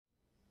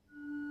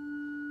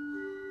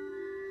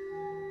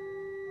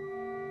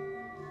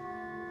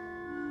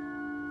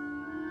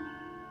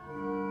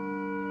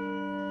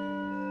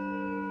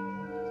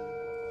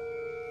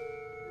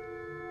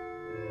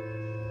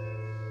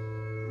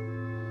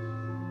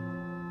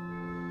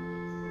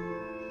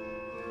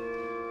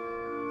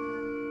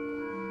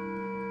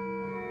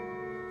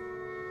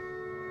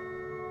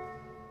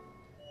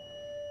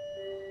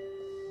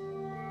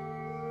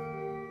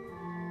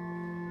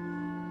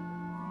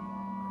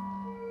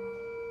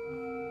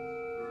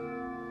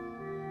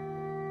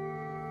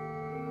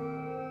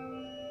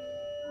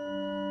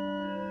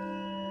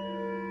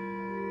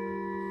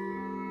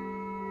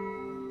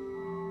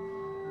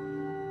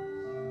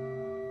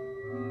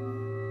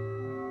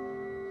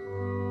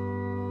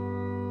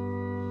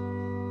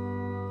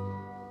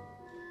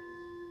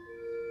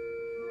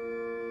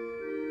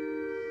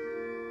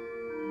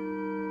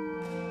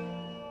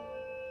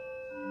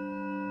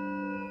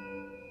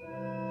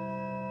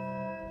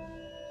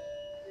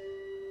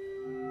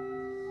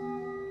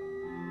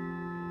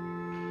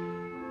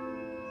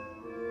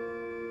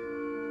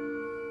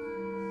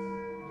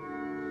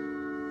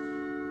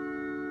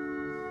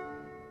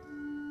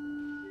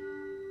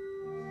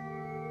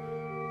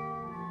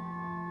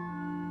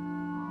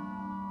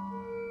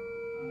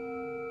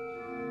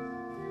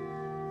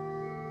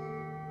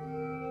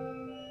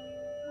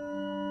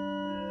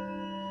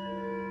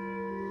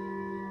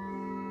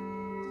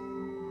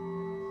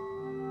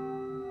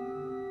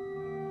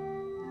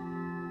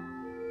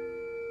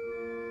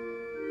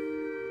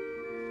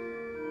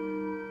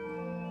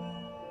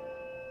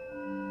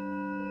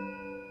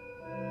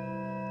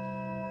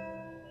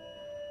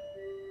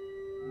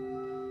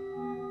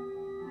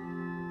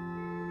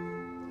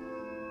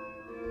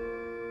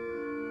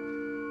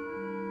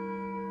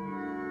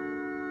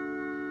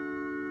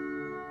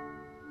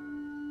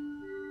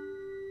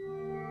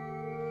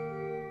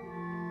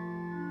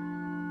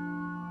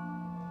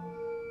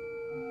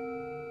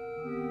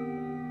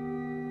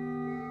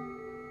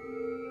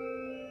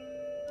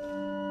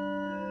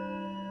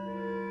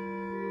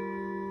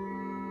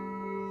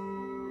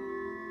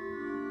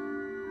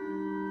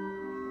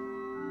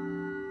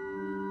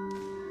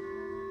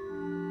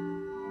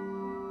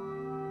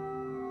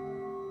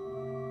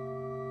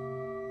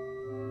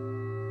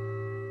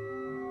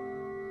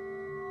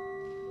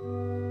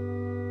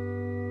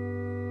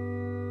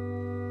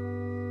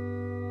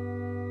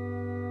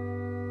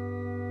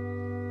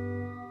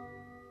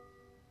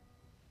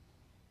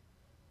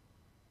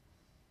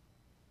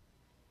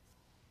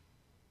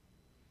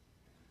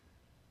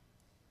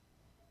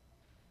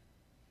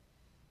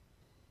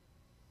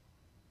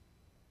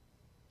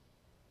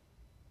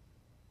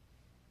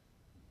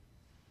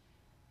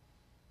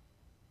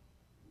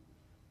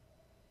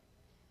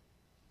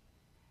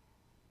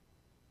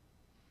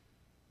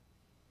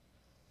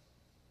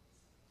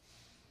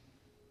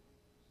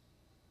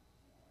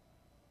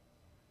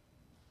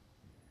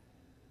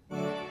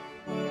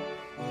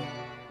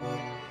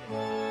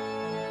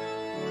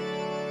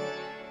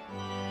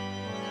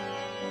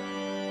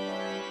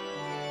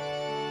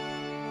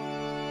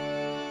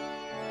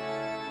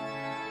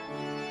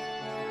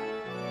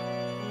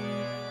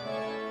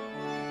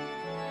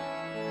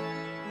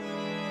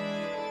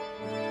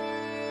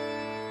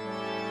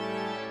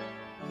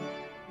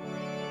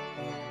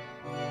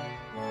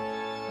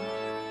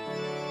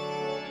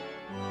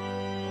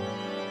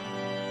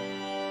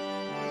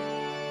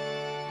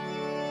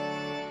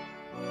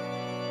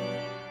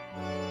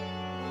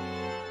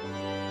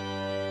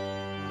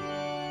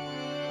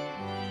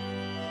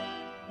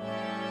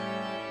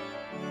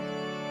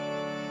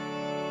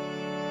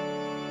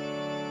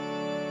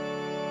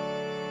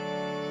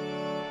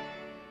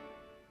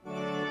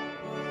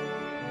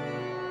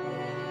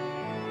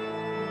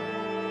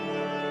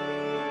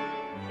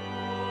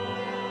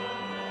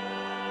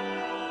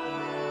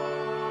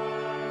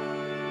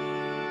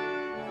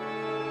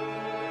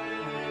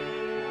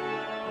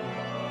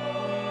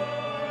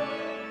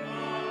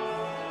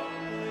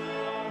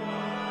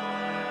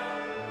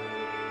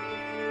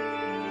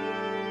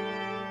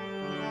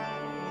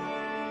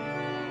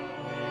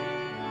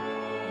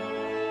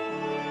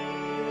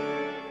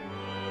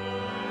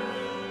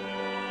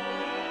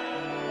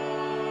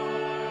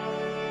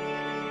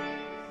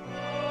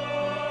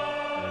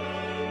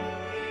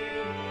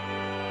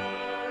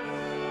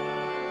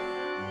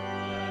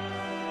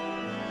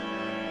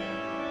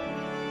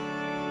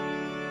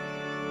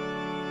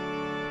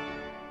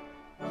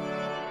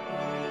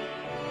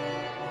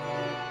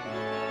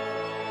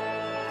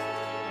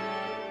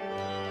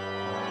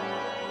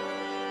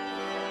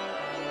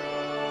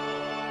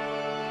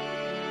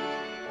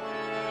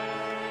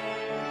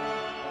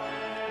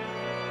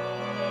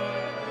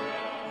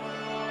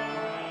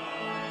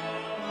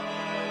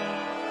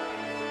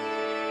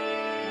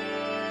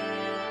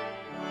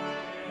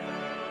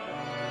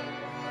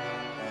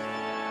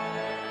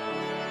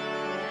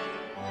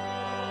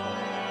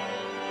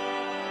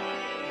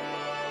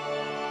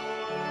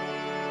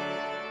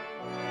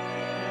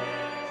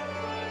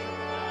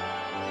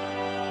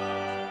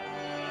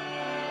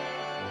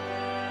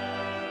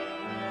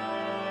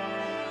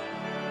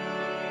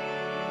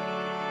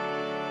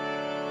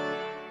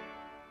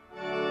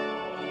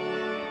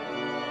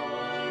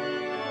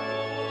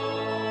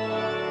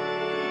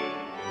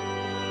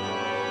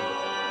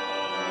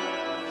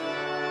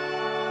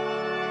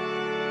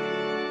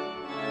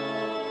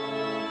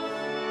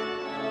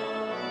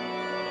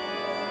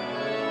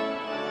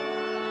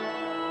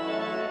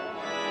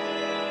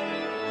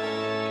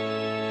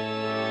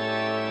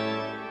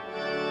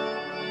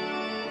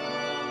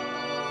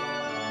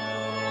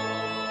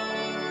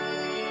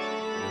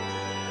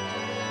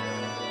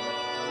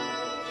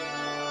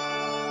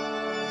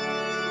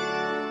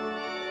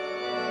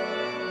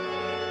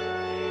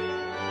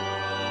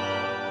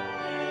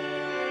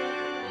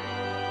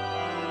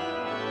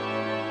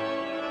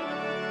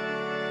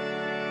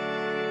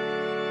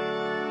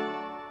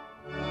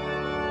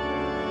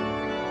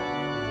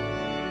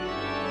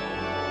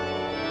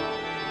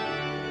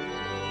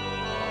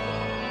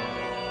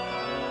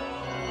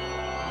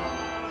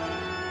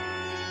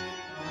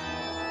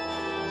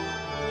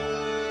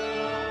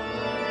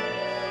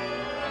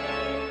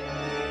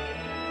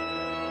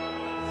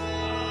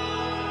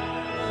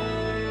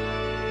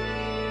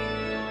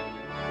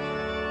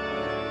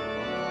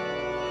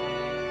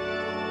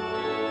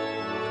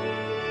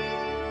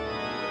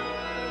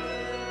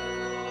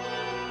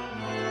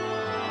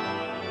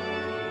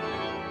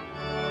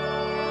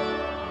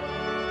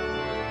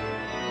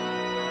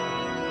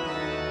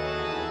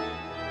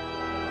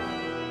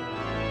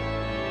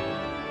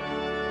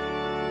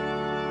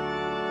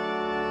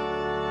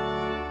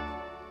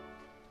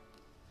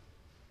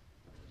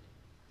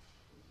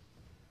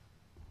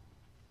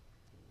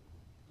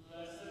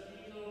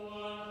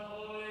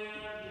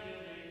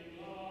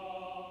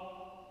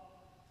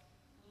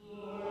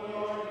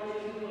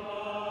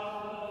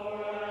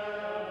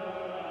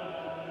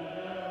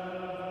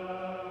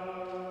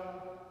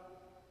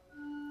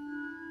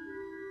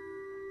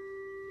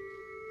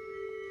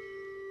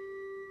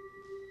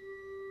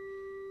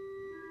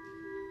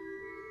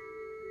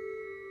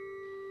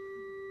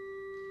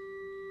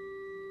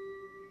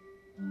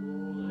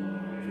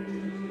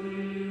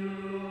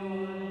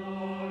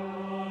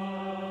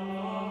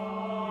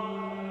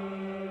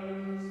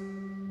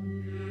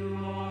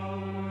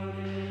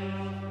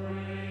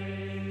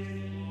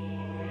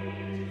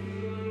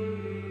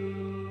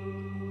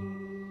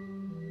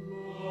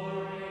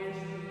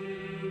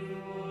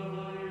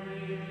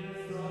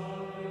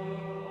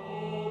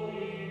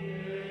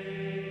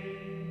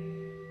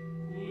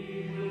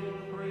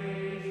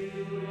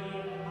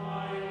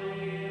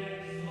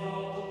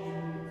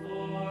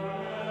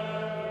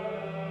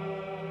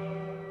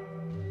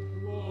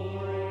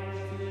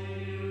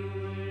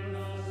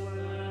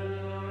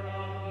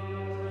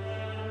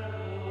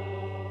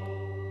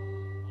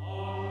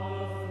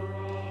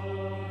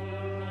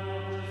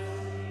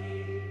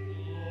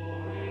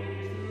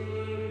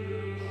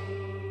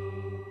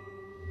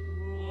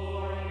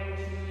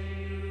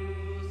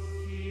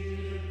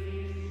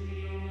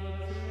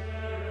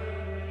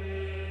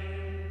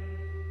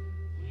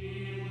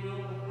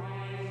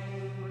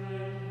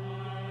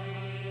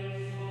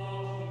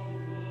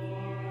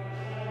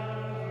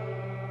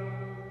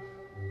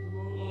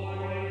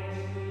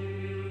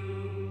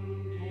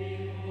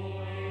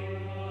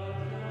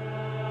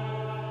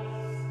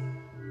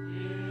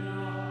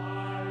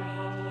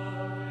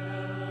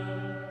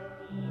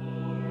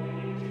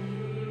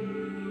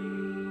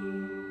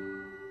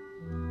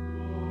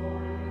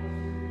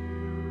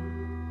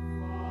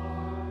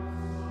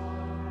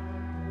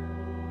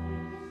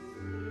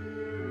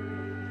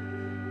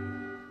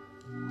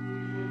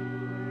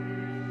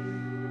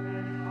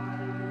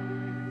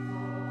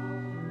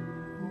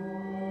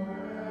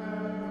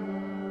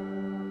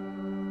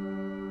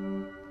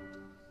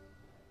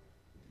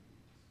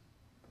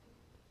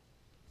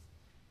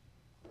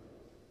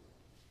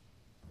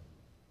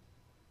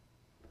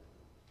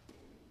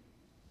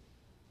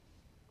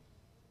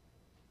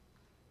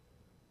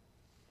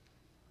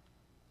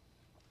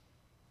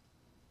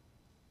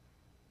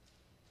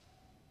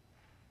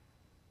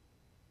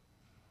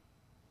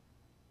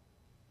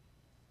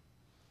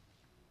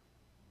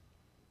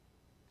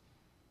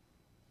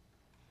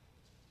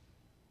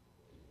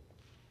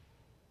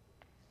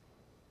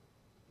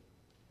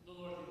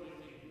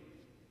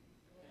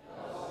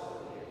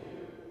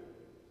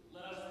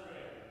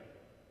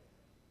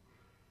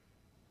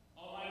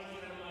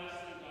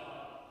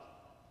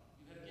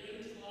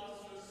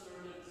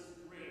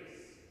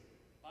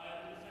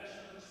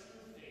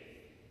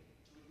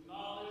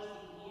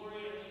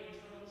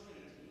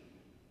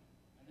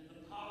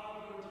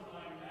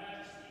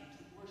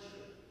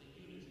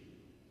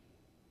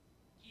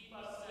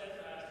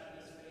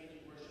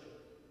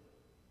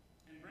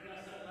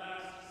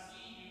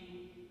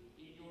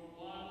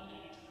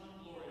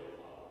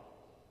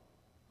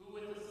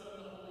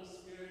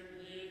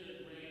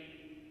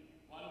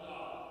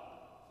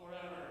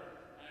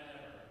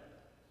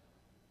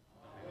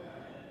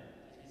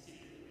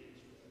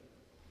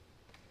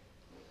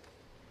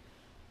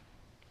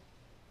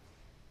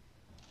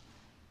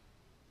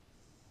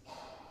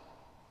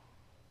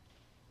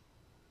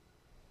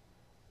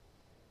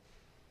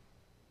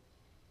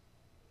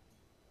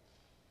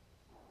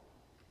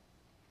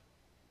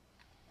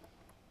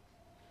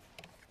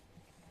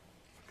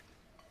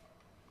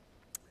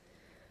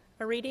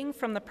A reading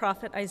from the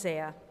prophet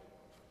Isaiah.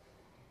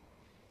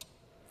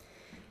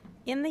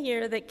 In the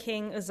year that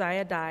King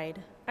Uzziah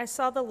died, I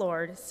saw the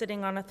Lord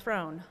sitting on a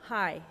throne,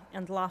 high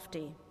and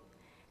lofty,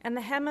 and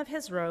the hem of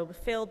his robe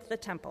filled the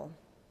temple.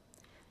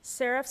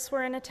 Seraphs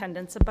were in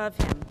attendance above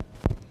him.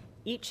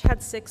 Each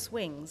had 6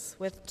 wings.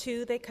 With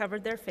 2 they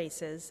covered their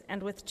faces,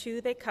 and with 2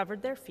 they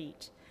covered their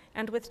feet,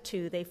 and with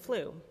 2 they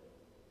flew.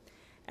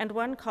 And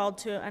one called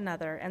to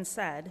another and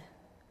said,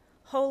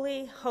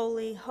 Holy,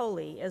 holy,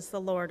 holy is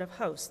the Lord of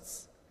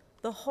hosts.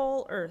 The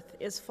whole earth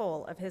is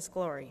full of his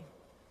glory.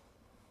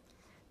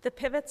 The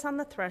pivots on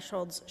the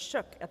thresholds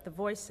shook at the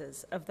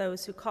voices of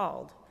those who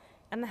called,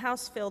 and the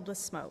house filled with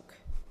smoke.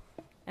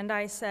 And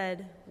I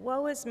said,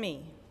 Woe is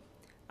me!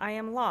 I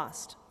am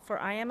lost, for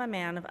I am a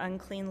man of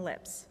unclean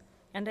lips,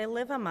 and I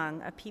live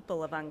among a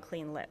people of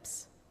unclean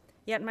lips.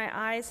 Yet my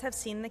eyes have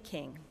seen the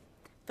King,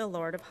 the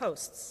Lord of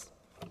hosts.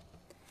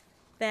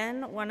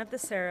 Then one of the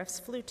seraphs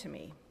flew to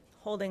me,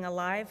 holding a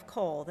live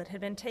coal that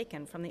had been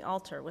taken from the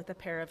altar with a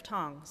pair of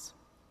tongs.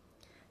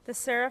 The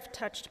seraph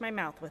touched my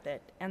mouth with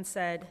it and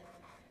said,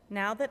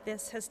 Now that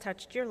this has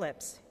touched your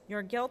lips,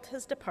 your guilt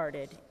has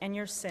departed and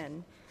your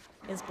sin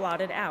is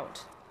blotted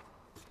out.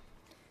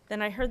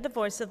 Then I heard the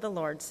voice of the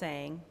Lord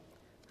saying,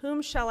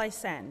 Whom shall I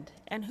send,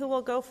 and who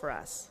will go for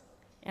us?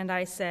 And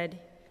I said,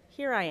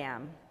 Here I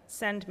am,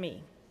 send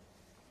me.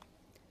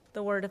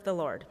 The word of the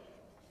Lord.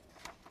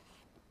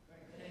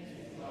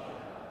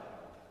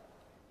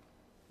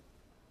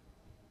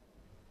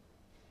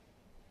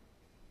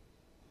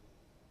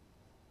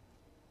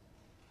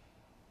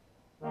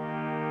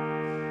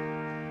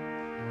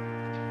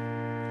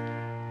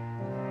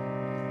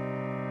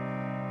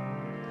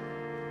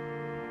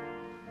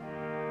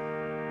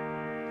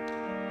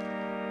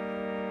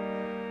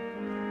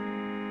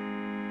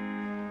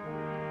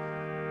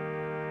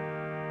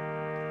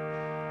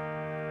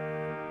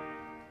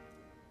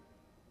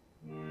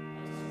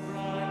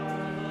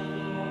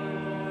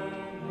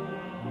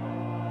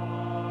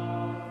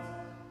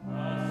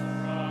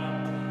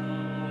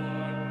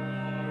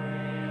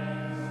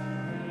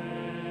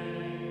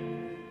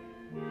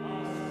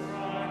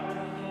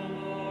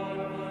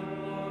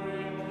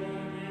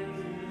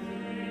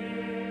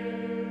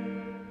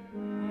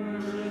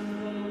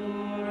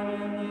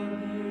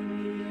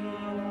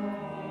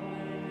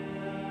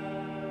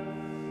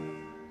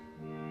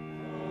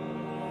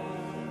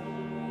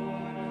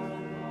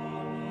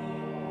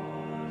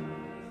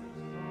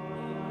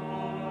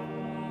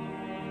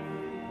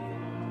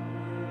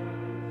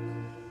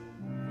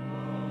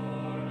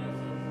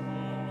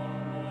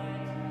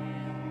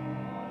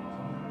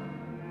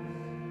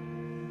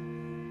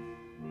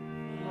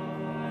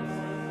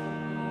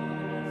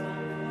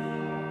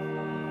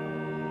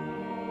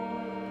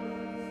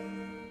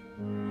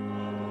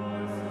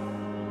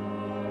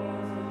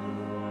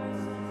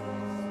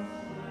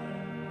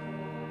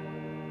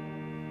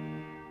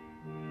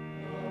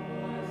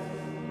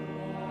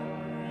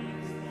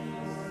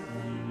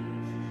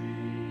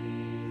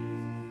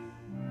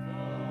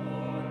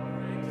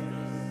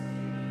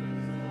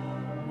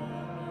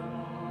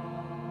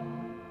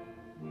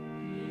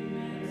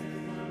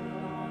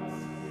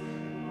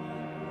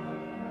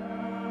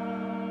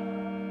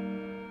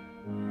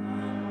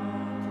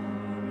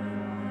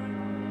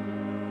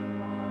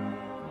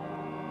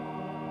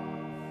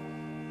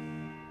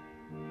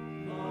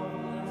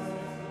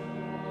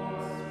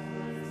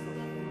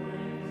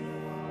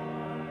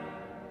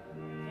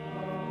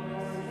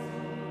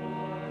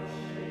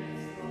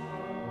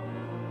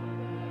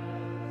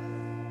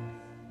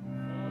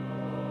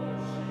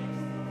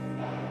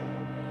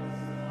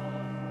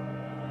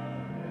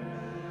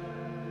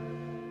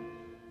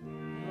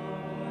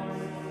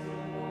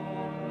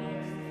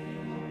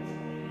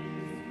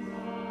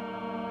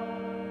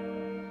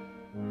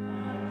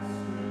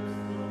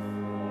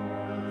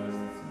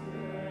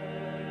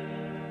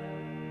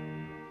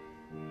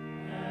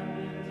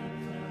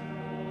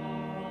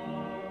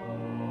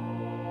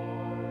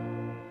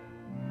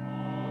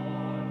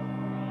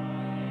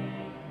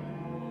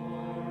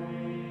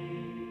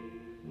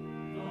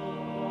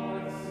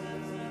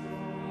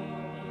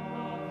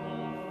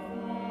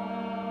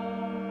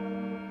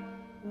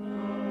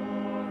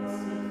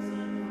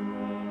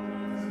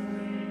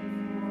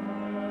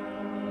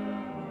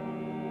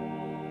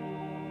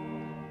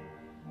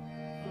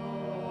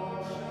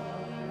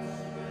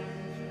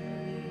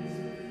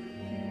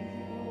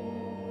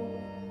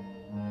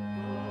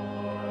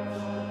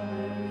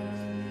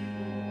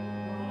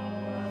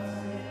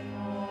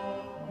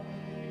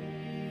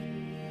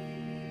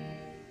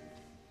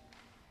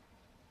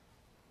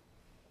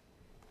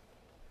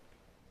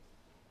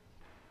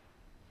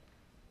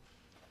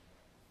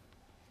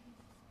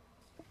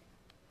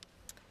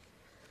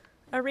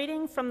 A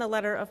reading from the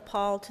letter of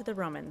Paul to the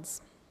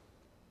Romans.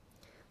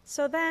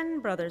 So then,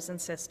 brothers and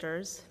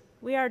sisters,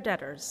 we are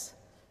debtors,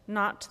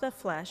 not to the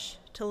flesh,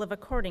 to live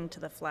according to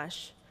the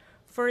flesh.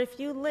 For if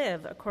you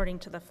live according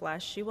to the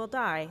flesh, you will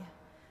die.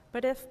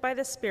 But if by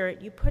the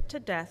Spirit you put to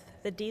death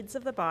the deeds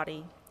of the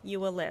body, you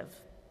will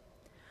live.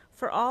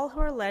 For all who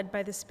are led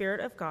by the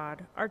Spirit of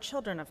God are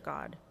children of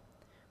God.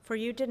 For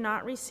you did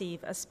not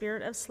receive a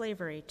spirit of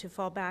slavery to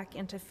fall back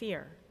into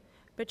fear,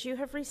 but you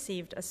have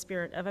received a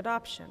spirit of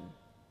adoption.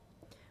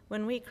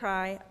 When we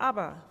cry,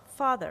 Abba,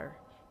 Father,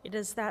 it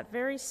is that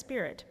very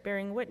Spirit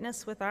bearing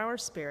witness with our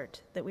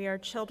spirit that we are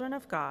children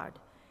of God,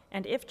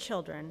 and if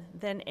children,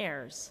 then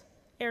heirs,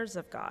 heirs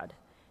of God,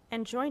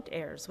 and joint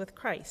heirs with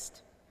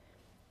Christ,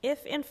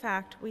 if in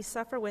fact we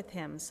suffer with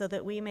him, so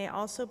that we may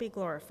also be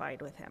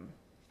glorified with him.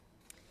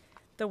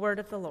 The word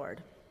of the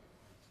Lord.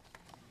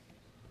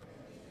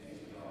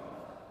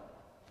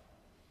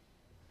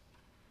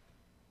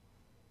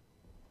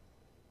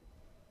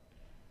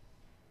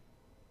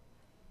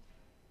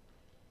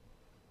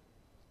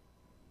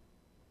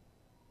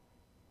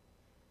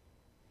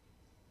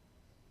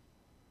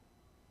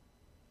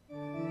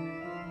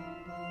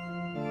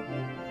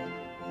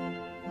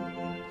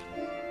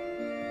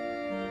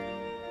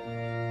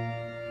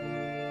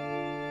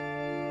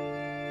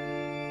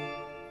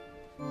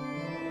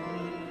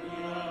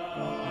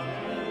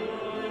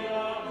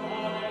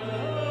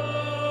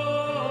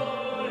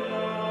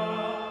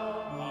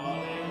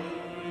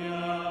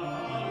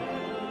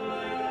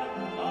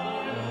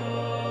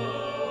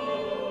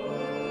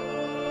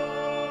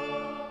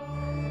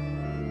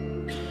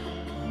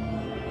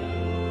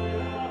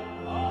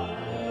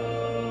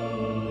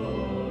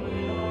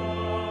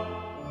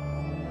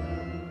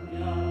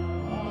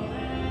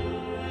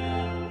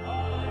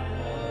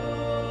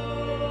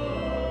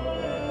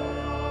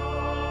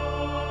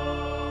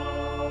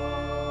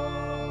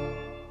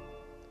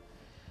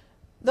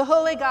 The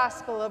Holy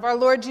Gospel of our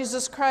Lord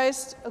Jesus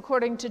Christ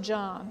according to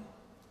John.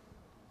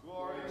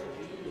 Glory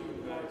to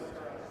you, Lord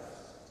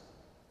Christ.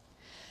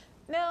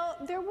 Now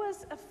there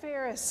was a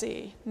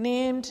Pharisee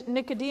named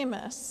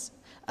Nicodemus,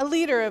 a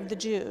leader of the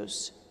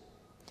Jews.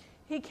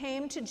 He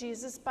came to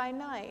Jesus by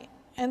night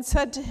and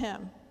said to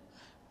him,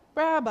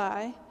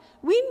 Rabbi,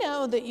 we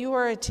know that you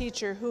are a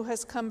teacher who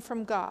has come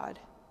from God,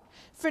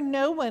 for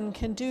no one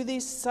can do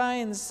these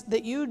signs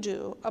that you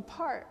do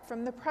apart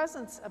from the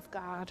presence of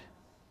God.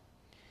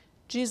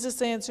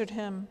 Jesus answered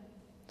him,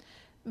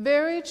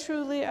 Very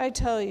truly I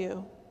tell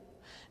you,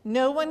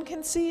 no one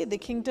can see the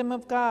kingdom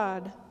of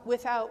God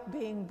without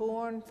being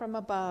born from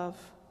above.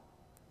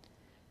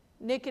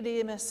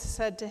 Nicodemus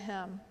said to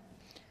him,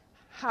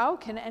 How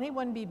can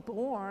anyone be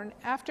born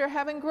after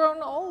having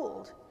grown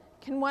old?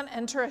 Can one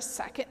enter a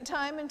second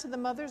time into the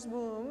mother's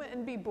womb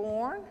and be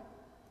born?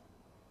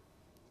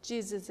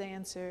 Jesus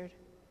answered,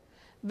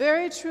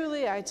 Very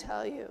truly I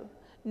tell you,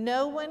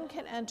 no one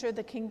can enter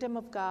the kingdom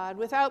of God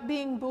without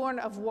being born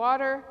of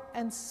water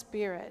and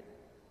spirit.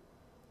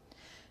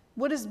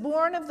 What is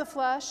born of the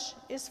flesh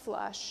is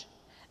flesh,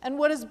 and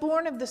what is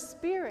born of the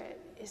Spirit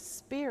is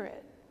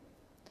spirit.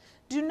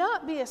 Do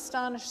not be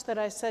astonished that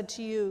I said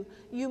to you,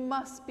 you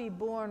must be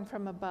born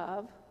from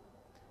above.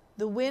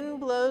 The wind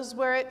blows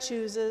where it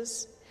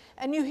chooses,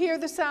 and you hear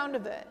the sound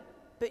of it,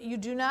 but you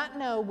do not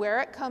know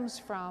where it comes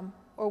from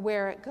or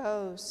where it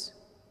goes.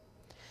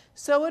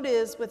 So it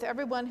is with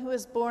everyone who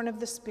is born of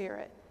the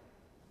Spirit.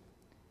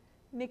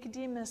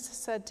 Nicodemus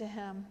said to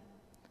him,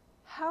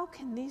 How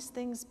can these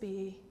things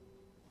be?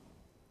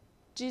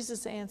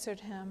 Jesus answered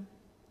him,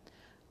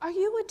 Are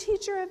you a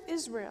teacher of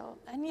Israel,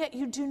 and yet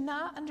you do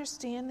not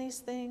understand these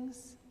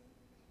things?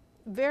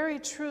 Very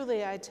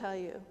truly I tell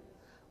you,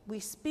 we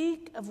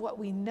speak of what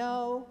we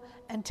know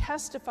and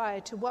testify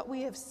to what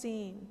we have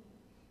seen,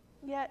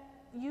 yet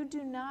you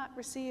do not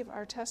receive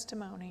our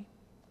testimony.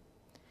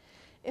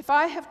 If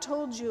I have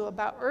told you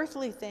about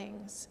earthly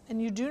things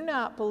and you do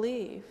not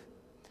believe,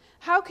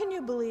 how can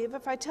you believe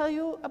if I tell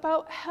you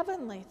about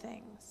heavenly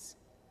things?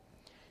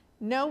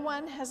 No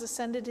one has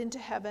ascended into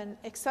heaven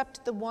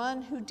except the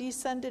one who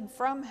descended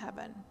from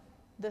heaven,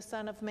 the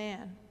Son of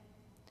Man.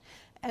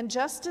 And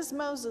just as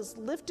Moses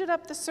lifted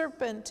up the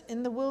serpent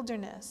in the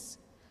wilderness,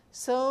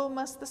 so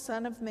must the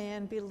Son of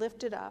Man be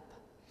lifted up,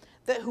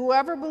 that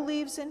whoever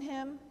believes in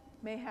him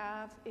may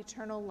have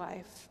eternal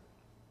life.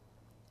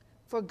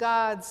 For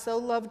God so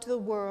loved the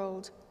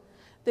world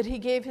that he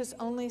gave his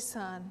only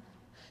Son,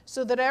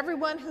 so that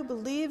everyone who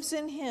believes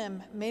in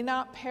him may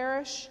not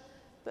perish,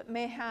 but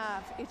may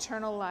have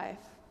eternal life.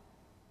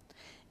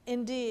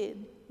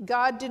 Indeed,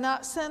 God did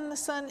not send the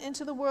Son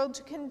into the world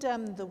to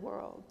condemn the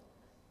world,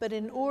 but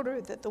in order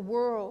that the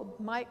world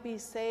might be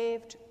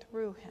saved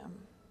through him.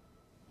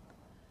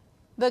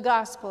 The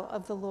Gospel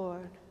of the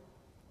Lord.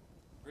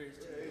 Praise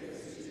to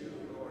you,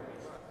 Lord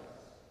Christ.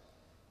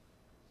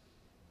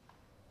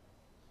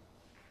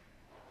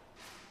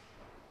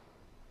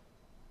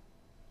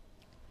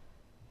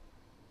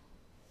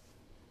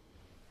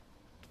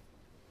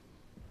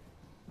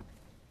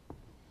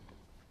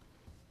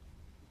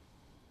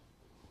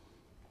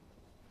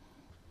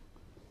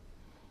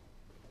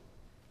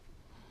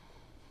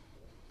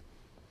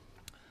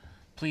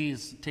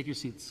 Please take your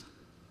seats.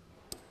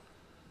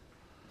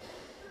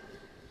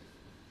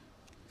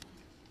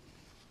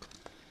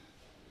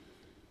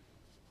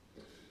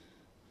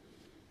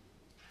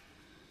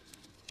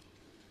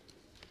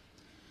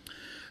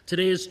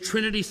 Today is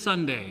Trinity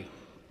Sunday,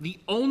 the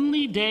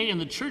only day in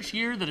the church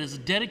year that is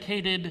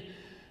dedicated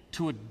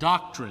to a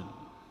doctrine.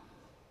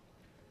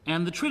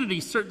 And the Trinity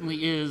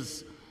certainly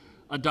is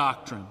a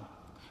doctrine,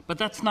 but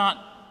that's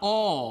not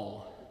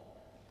all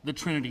the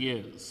Trinity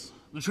is.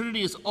 The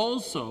Trinity is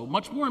also,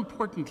 much more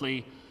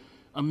importantly,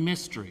 a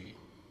mystery.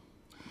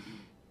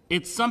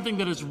 It's something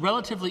that is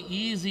relatively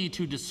easy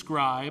to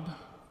describe,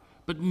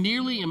 but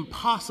nearly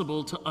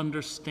impossible to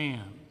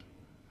understand.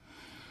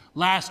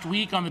 Last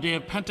week, on the day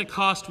of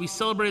Pentecost, we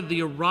celebrated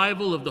the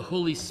arrival of the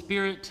Holy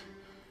Spirit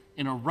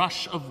in a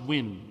rush of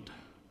wind,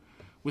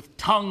 with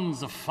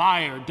tongues of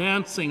fire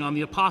dancing on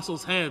the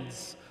apostles'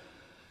 heads.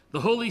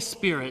 The Holy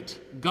Spirit,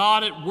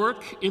 God at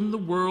work in the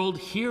world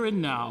here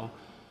and now,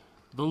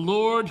 the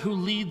Lord who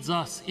leads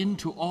us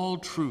into all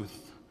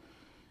truth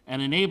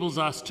and enables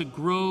us to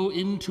grow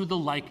into the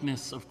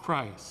likeness of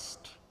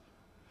Christ.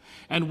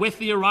 And with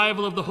the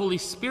arrival of the Holy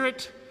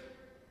Spirit,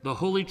 the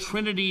Holy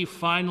Trinity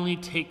finally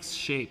takes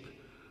shape.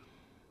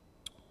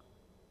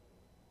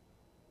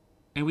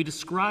 And we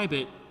describe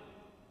it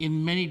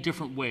in many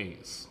different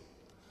ways.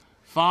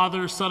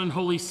 Father, Son, and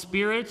Holy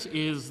Spirit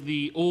is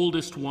the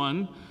oldest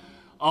one,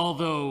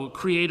 although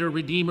Creator,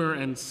 Redeemer,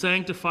 and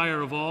Sanctifier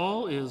of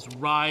all is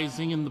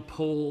rising in the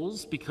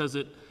polls because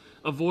it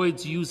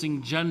avoids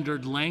using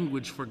gendered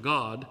language for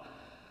God,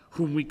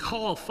 whom we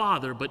call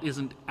Father but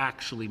isn't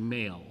actually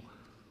male.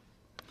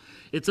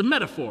 It's a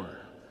metaphor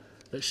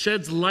that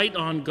sheds light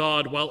on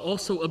God while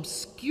also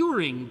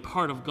obscuring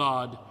part of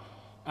God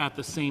at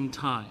the same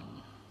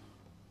time.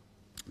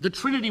 The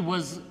Trinity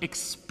was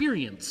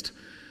experienced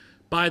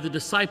by the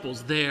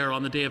disciples there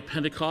on the day of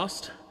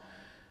Pentecost,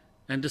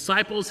 and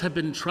disciples have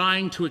been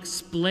trying to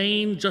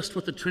explain just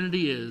what the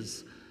Trinity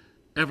is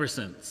ever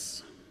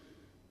since.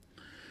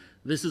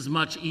 This is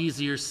much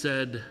easier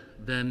said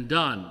than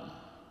done.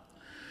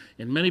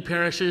 In many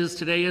parishes,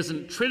 today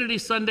isn't Trinity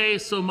Sunday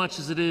so much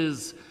as it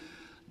is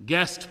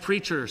Guest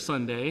Preacher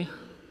Sunday,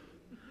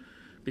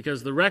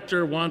 because the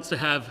rector wants to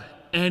have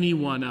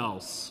anyone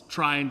else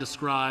try and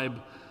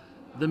describe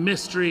the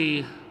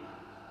mystery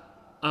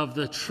of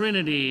the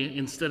Trinity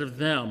instead of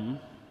them.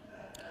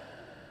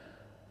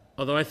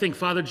 Although I think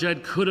Father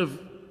Jed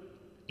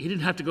he didn't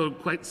have to go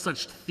quite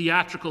such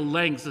theatrical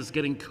lengths as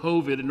getting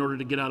COVID in order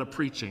to get out of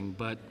preaching,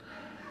 but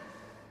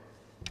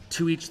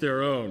to each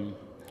their own.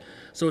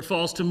 So it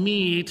falls to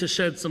me to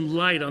shed some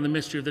light on the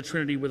mystery of the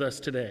Trinity with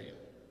us today.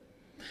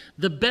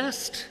 The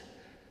best,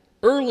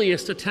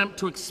 earliest attempt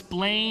to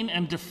explain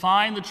and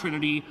define the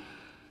Trinity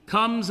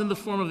comes in the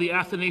form of the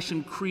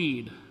Athanasian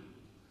Creed,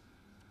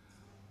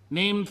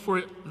 named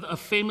for a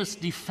famous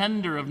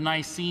defender of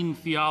Nicene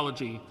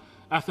theology,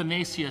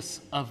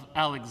 Athanasius of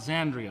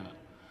Alexandria.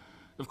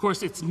 Of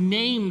course, it's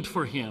named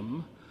for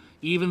him,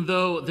 even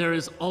though there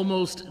is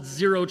almost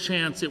zero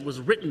chance it was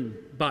written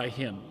by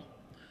him.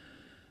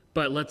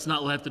 But let's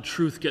not let the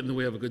truth get in the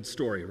way of a good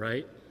story,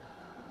 right?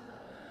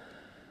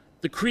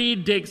 The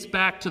Creed dates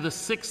back to the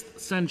 6th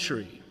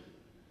century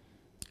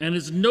and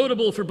is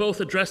notable for both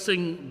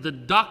addressing the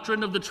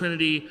doctrine of the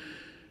Trinity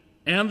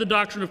and the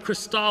doctrine of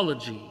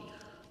Christology.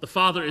 The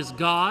Father is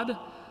God,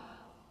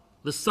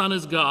 the Son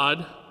is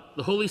God,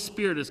 the Holy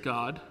Spirit is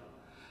God,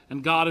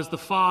 and God is the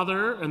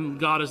Father, and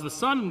God is the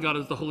Son, and God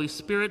is the Holy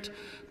Spirit,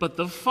 but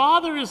the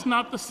Father is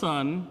not the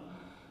Son,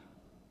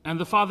 and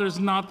the Father is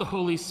not the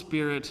Holy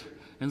Spirit,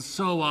 and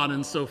so on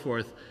and so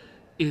forth.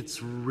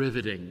 It's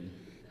riveting.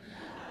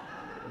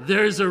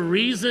 There's a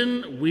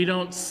reason we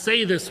don't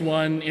say this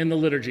one in the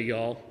liturgy,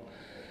 y'all.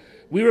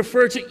 We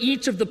refer to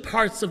each of the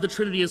parts of the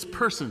Trinity as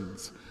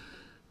persons.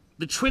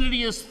 The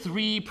Trinity is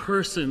 3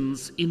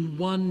 persons in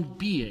one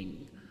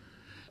being.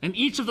 And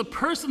each of the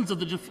persons of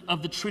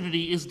the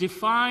Trinity is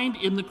defined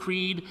in the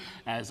Creed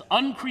as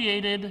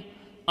uncreated,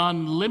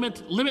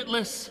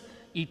 limitless,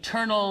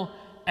 eternal,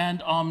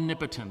 and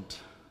omnipotent.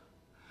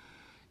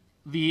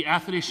 The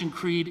Athanasian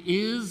Creed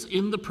is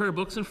in the prayer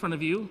books in front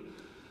of you,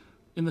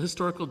 in the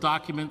historical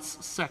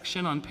documents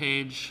section on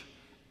page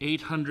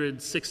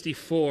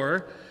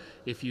 864,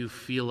 if you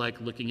feel like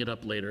looking it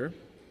up later.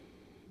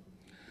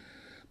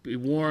 Be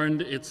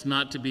warned, it's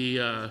not to be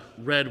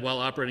read while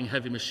operating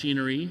heavy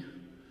machinery,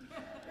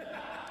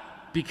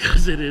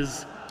 because it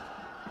is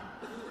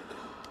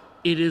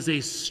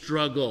a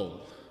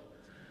struggle.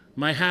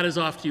 My hat is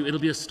off to you. It'll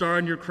be a star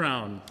in your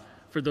crown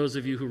for those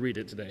of you who read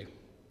it today.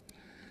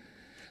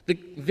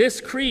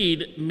 This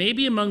creed may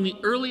be among the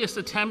earliest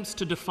attempts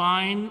to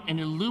define and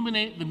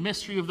illuminate the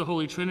mystery of the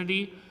Holy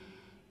Trinity,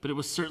 but it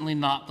was certainly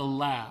not the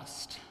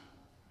last.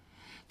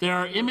 There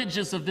are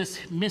images of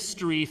this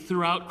mystery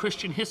throughout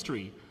Christian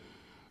history.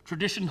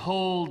 Tradition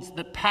holds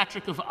that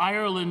Patrick of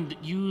Ireland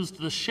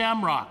used the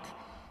shamrock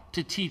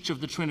to teach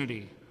of the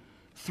Trinity.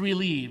 3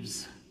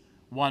 leaves,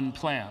 1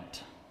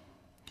 plant.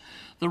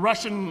 The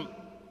Russian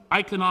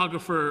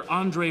iconographer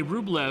Andrei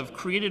Rublev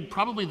created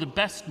probably the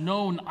best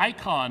known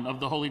icon of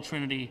the Holy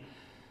Trinity,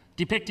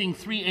 depicting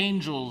 3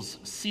 angels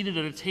seated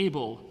at a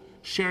table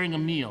sharing a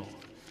meal,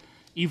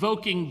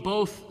 evoking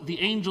both the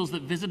angels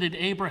that visited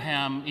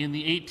Abraham in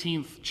the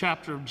 18th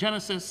chapter of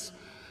Genesis,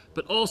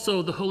 but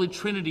also the Holy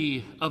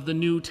Trinity of the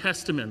New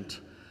Testament.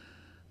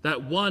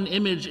 That one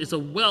image is a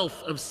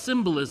wealth of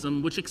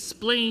symbolism which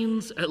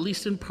explains, at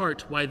least in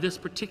part, why this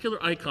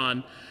particular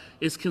icon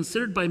is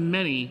considered by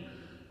many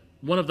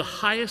one of the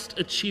highest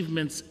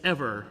achievements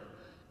ever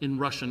in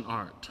Russian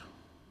art.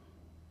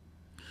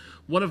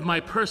 One of my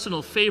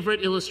personal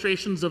favorite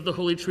illustrations of the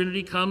Holy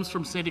Trinity comes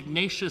from St.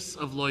 Ignatius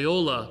of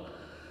Loyola,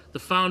 the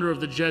founder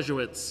of the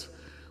Jesuits,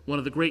 one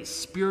of the great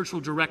spiritual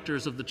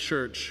directors of the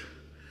Church.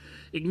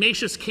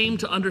 Ignatius came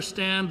to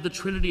understand the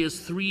Trinity as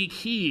three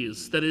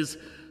keys, that is,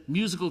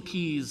 musical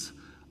keys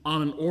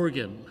on an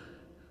organ,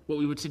 what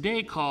we would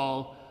today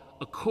call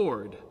a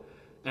chord.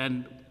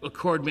 And a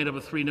chord made up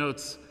of three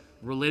notes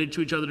related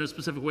to each other in a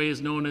specific way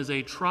is known as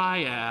a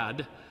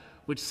triad,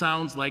 which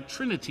sounds like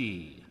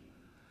Trinity.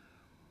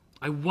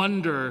 I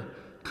wonder,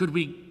 could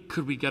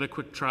we get a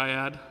quick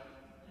triad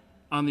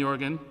on the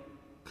organ?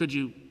 Could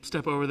you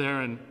step over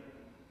there and...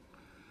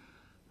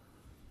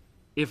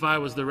 If I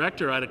was the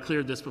rector, I'd have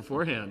cleared this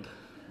beforehand.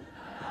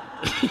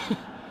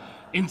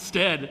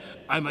 Instead,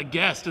 I'm a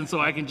guest, and so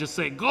I can just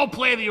say, go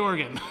play the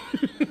organ.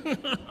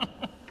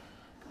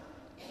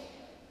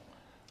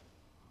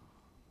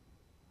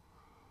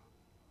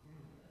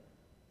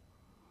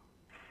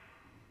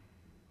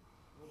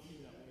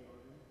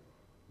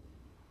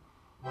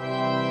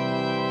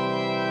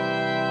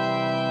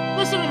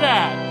 Listen to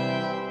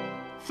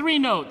that. 3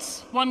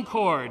 notes, 1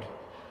 chord.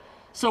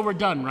 So we're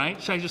done, right?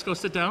 Should I just go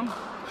sit down?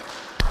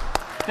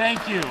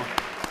 Thank you.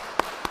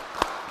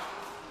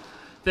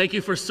 Thank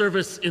you for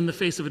service in the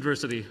face of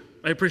adversity.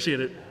 I appreciate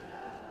it.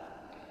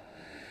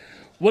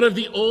 One of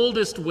the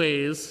oldest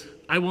ways,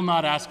 I will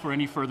not ask for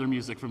any further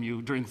music from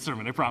you during the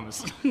sermon, I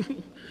promise.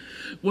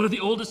 One of the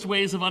oldest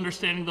ways of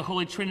understanding the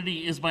Holy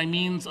Trinity is by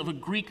means of a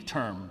Greek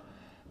term,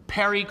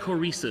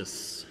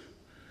 perichoresis.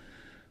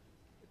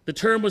 The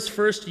term was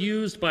first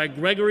used by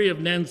Gregory of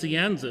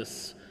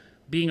Nazianzus,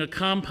 being a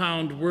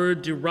compound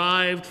word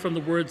derived from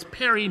the words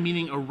peri,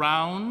 meaning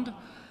around,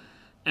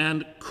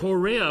 and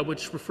chorea,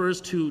 which refers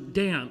to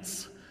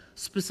dance,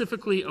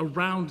 specifically a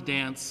round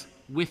dance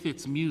with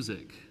its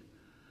music.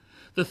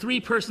 The 3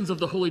 persons of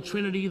the Holy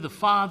Trinity, the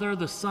Father,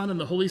 the Son, and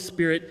the Holy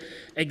Spirit,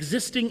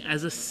 existing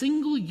as a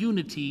single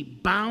unity,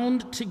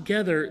 bound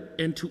together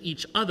and to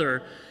each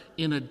other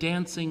in a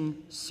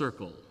dancing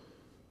circle.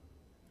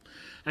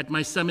 At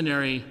my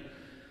seminary,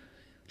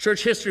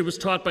 church history was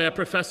taught by a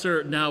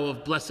professor now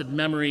of blessed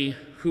memory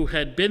who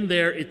had been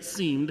there, it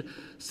seemed,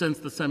 since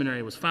the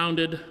seminary was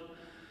founded,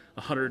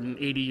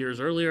 180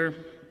 years earlier.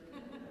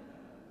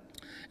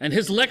 And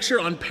his lecture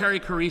on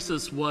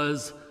perichoresis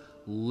was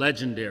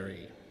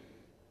legendary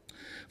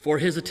for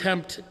his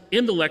attempt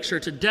in the lecture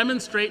to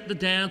demonstrate the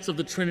dance of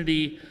the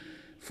Trinity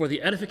for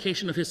the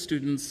edification of his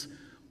students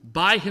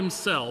by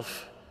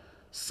himself,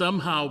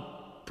 somehow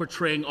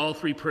portraying all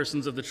 3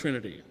 persons of the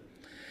Trinity.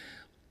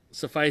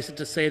 Suffice it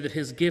to say that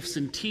his gifts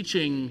in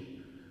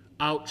teaching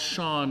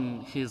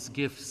outshone his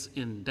gifts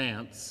in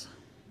dance.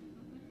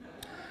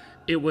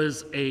 It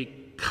was a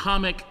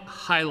comic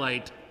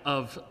highlight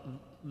of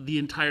the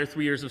entire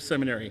 3 years of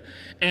seminary.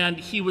 And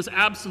he was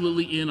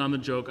absolutely in on the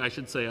joke, I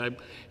should say.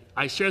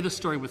 I share this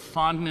story with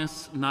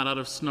fondness, not out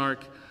of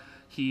snark.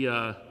 He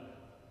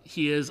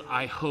is,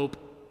 I hope,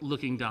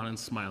 looking down and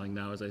smiling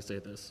now as I say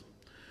this.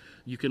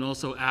 You can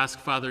also ask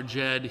Father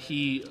Jed.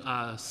 He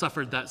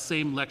suffered that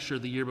same lecture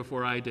the year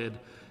before I did,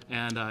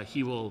 and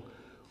he will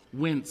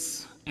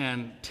wince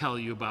and tell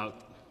you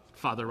about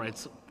Father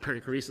Wright's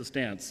perichoresis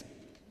dance.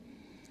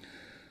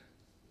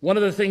 One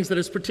of the things that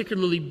is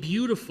particularly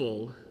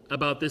beautiful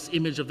about this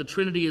image of the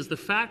Trinity is the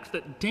fact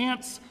that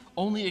dance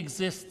only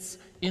exists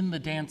in the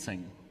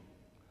dancing.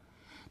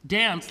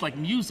 Dance, like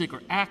music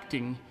or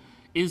acting,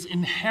 is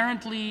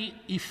inherently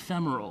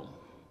ephemeral.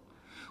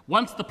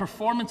 Once the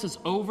performance is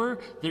over,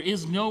 there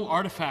is no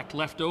artifact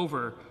left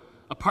over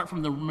apart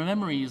from the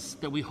memories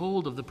that we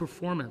hold of the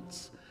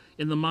performance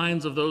in the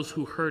minds of those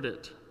who heard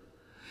it.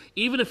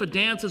 Even if a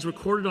dance is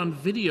recorded on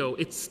video,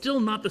 it's still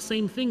not the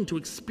same thing to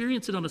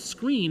experience it on a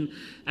screen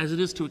as it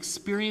is to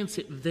experience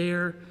it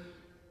there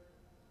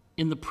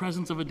in the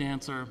presence of a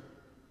dancer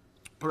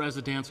or as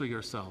a dancer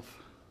yourself.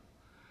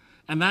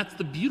 And that's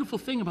the beautiful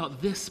thing about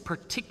this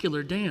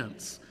particular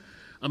dance.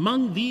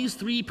 Among these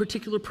 3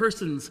 particular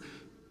persons,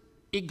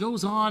 it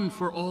goes on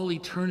for all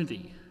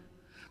eternity.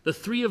 The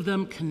 3 of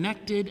them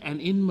connected and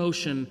in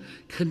motion,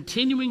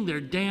 continuing their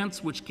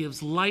dance which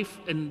gives life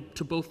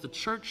to both the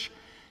church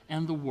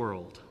and the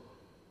world.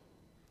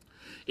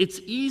 It's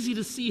easy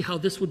to see how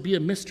this would be a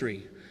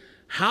mystery.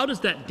 How does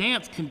that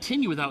dance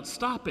continue without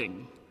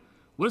stopping?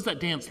 What does that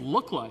dance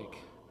look like?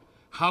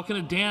 How can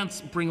a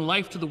dance bring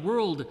life to the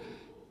world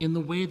in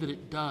the way that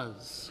it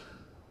does?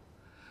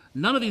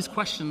 None of these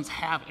questions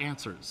have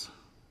answers.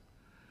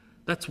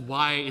 That's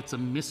why it's a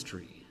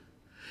mystery,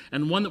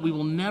 and one that we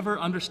will never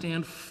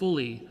understand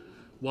fully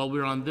while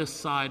we're on this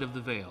side of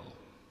the veil.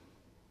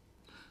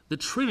 The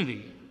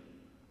Trinity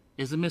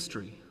is a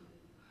mystery,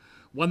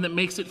 one that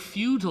makes it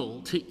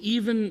futile to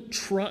even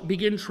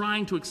begin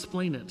trying to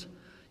explain it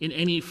in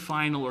any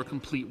final or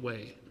complete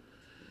way.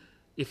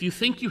 If you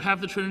think you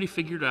have the Trinity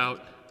figured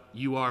out,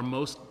 you are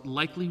most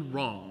likely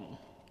wrong.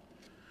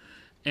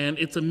 And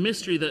it's a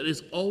mystery that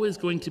is always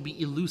going to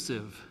be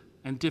elusive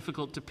and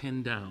difficult to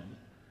pin down.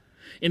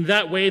 In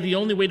that way, the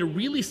only way to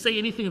really say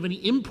anything of any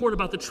import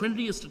about the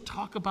Trinity is to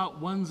talk about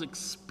one's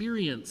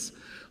experience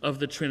of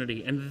the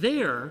Trinity. And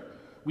there,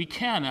 we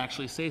can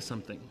actually say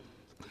something.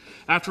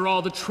 After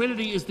all, the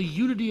Trinity is the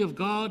unity of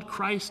God,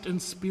 Christ,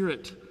 and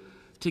Spirit.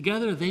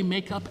 Together, they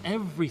make up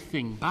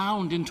everything,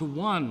 bound into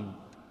one.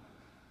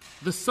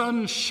 The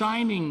sun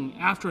shining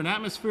after an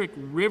atmospheric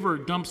river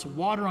dumps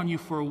water on you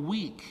for a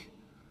week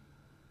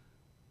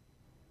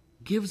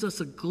gives us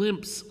a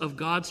glimpse of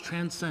God's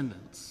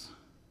transcendence.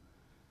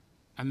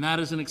 And that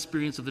is an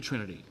experience of the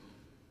Trinity.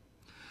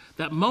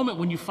 That moment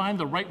when you find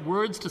the right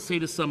words to say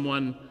to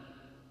someone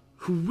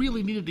who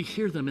really needed to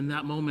hear them in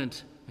that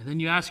moment, and then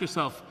you ask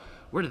yourself,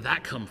 where did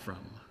that come from?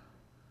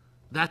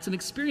 That's an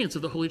experience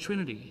of the Holy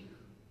Trinity.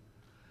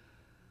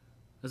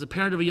 As a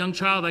parent of a young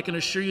child, I can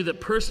assure you that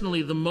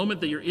personally, the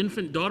moment that your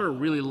infant daughter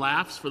really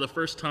laughs for the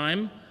first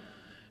time,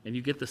 and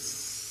you get the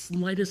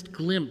slightest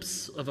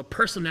glimpse of a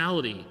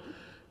personality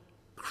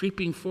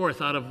creeping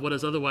forth out of what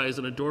is otherwise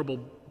an adorable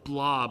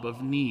blob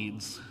of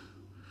needs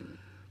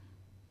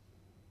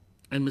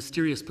and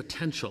mysterious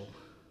potential,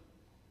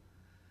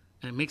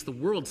 and it makes the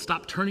world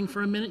stop turning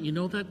for a minute, you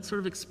know that sort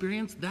of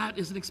experience? That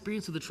is an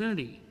experience of the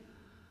Trinity.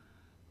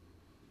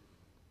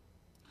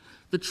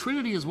 The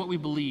Trinity is what we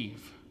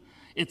believe.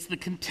 It's the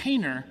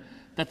container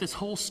that this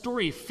whole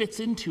story fits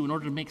into in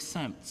order to make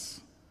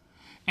sense.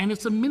 And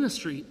it's a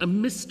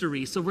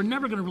mystery, so we're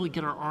never going to really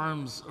get our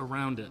arms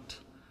around it.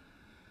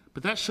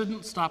 But that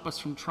shouldn't stop us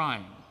from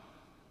trying.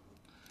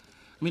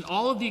 I mean,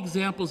 all of the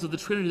examples of the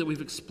Trinity that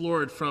we've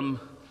explored, from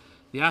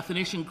the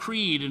Athanasian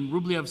Creed and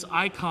Rubliev's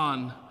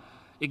icon,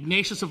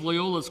 Ignatius of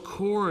Loyola's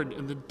chord,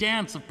 and the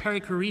dance of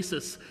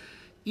perichoresis,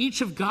 each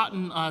have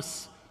gotten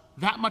us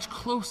that much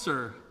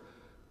closer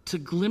to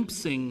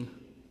glimpsing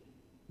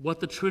what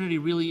the Trinity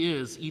really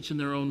is, each in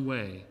their own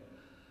way.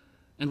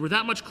 And we're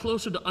that much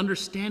closer to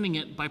understanding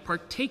it by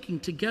partaking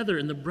together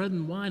in the bread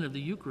and wine of the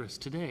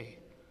Eucharist today.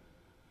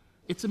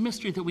 It's a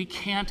mystery that we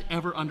can't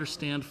ever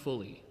understand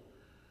fully,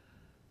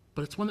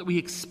 but it's one that we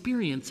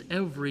experience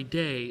every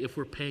day if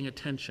we're paying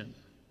attention.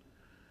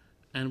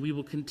 And we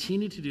will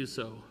continue to do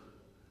so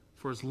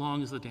for as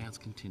long as the dance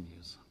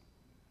continues.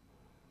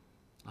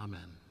 Amen.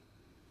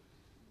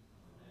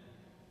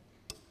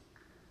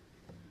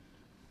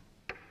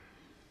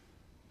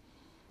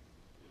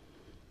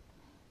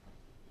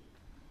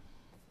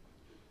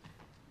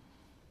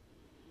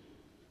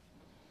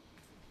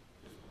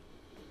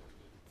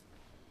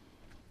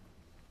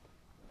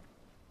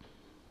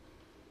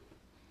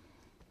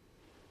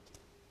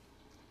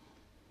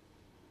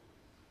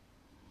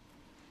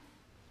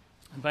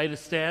 I invite you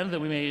to stand that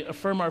we may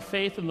affirm our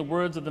faith in the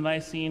words of the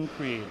Nicene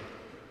Creed.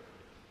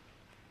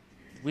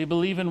 We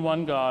believe in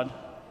one God,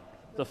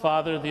 the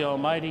Father, the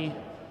Almighty,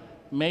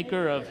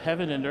 maker of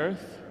heaven and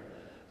earth,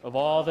 of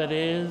all that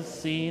is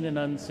seen and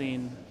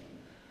unseen.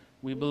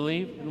 We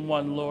believe in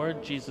one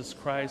Lord, Jesus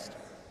Christ,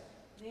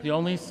 the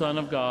only Son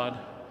of God,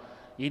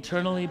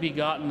 eternally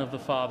begotten of the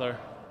Father,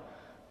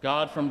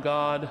 God from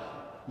God,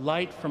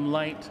 light from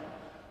light,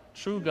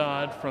 true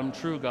God from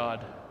true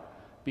God,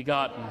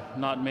 begotten,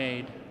 not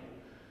made,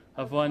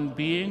 of one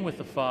being with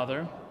the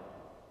Father.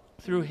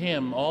 Through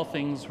him all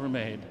things were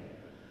made.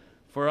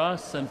 For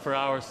us and for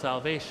our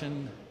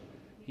salvation,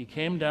 he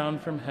came down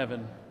from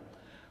heaven,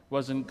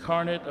 was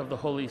incarnate of the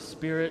Holy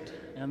Spirit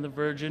and the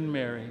Virgin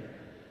Mary,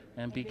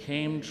 and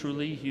became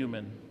truly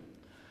human.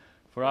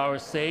 For our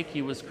sake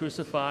he was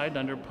crucified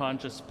under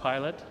Pontius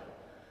Pilate.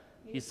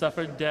 He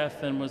suffered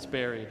death and was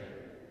buried.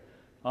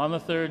 On the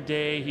third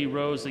day he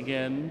rose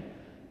again,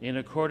 in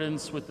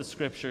accordance with the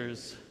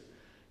Scriptures.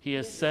 He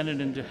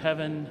ascended into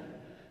heaven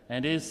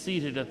and is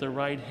seated at the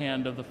right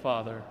hand of the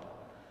Father.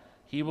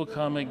 He will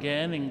come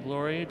again in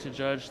glory to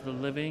judge the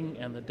living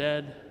and the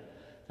dead,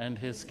 and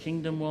his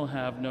kingdom will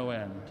have no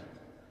end.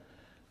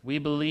 We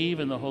believe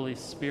in the Holy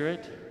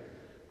Spirit,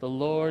 the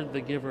Lord, the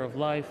giver of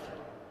life,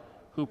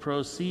 who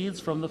proceeds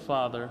from the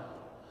Father,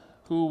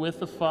 who with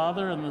the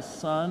Father and the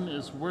Son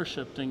is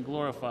worshiped and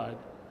glorified,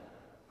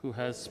 who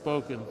has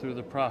spoken through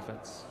the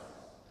prophets.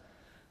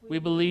 We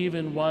believe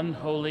in one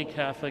holy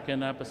Catholic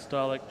and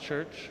Apostolic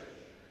Church.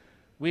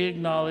 We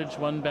acknowledge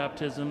one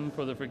baptism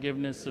for the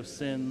forgiveness of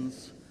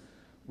sins.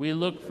 We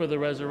look for the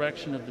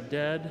resurrection of the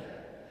dead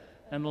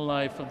and the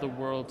life of the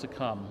world to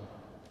come.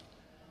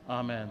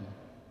 Amen.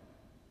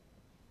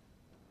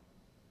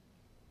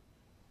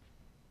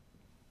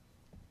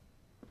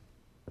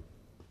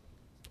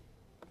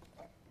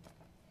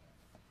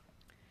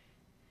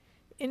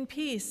 In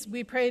peace,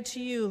 we pray to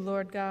you,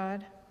 Lord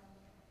God.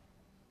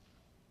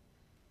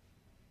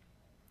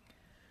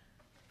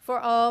 For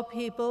all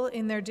people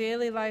in their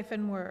daily life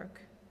and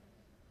work,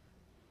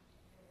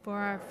 for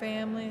our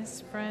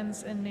families,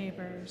 friends, and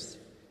neighbors,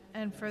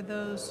 and for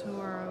those who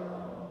are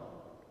alone,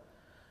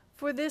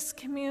 for this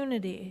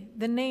community,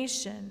 the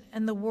nation,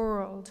 and the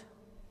world,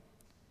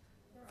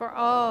 for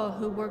all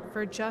who work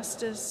for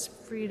justice,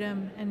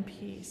 freedom, and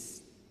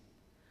peace,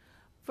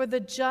 for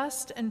the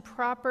just and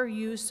proper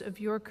use of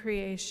your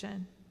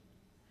creation,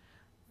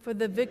 for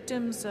the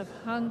victims of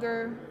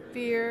hunger,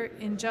 fear,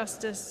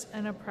 injustice,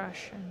 and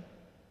oppression,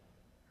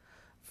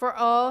 for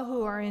all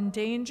who are in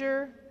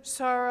danger,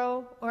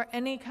 sorrow, or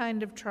any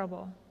kind of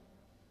trouble,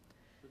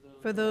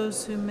 for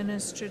those who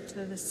minister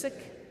to the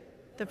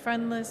sick, the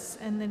friendless,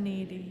 and the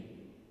needy,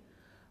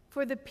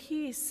 for the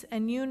peace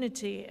and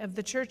unity of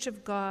the Church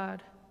of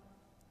God,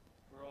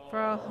 for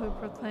all who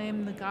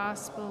proclaim the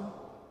gospel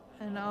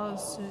and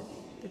also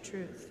the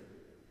truth,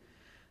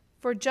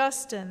 for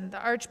Justin, the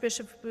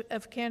Archbishop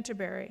of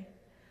Canterbury,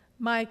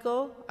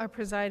 Michael, our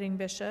presiding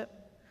bishop,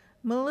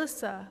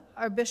 Melissa,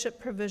 our bishop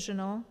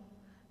provisional,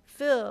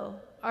 Phil,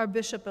 our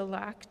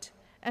bishop-elect,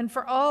 and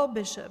for all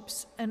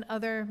bishops and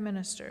other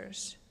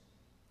ministers,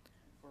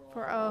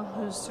 for all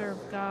who serve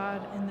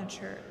God in the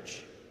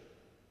church,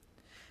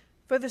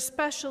 for the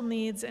special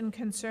needs and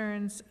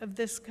concerns of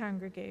this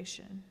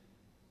congregation.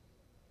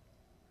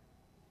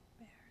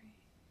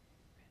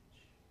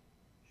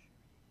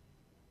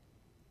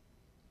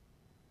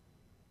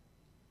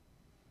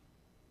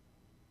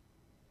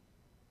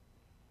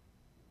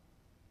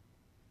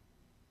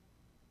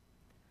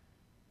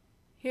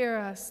 Hear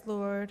us,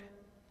 Lord,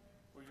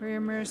 for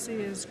your mercy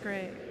is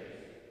great.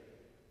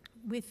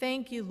 We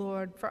thank you,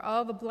 Lord, for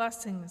all the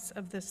blessings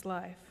of this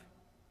life.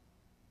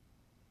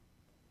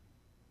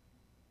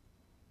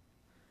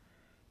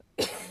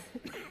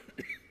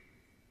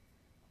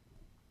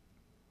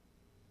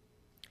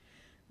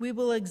 We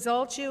will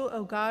exalt you,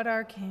 O God,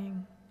 our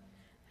King,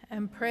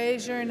 and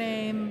praise your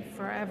name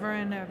forever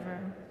and ever.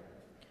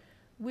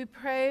 We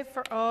pray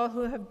for all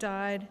who have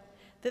died,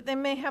 that they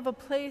may have a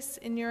place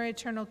in your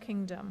eternal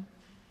kingdom.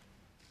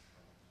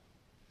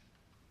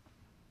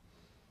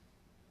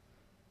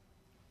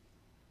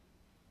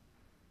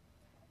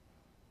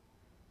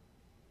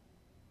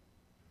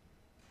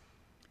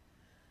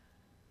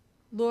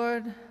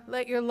 Lord,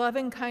 let your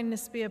loving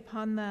kindness be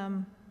upon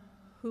them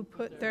who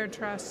put their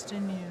trust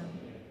in you.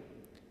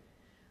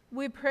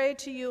 We pray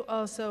to you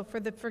also for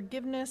the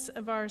forgiveness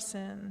of our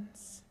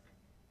sins.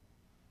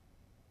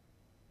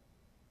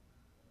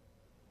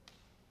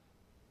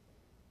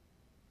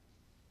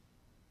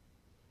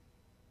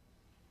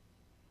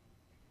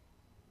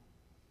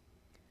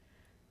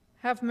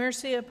 Have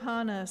mercy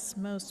upon us,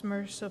 most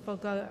merciful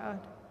God.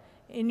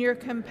 In your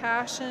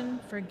compassion,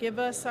 forgive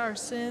us our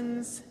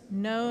sins,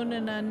 known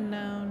and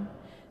unknown,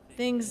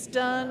 things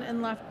done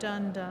and left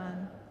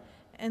undone,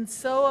 and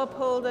so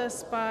uphold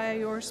us by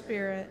your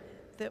Spirit,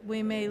 that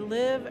we may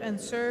live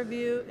and serve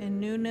you in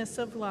newness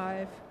of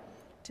life,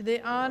 to the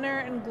honor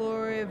and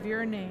glory of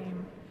your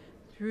name,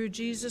 through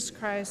Jesus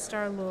Christ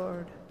our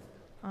Lord.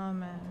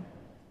 Amen.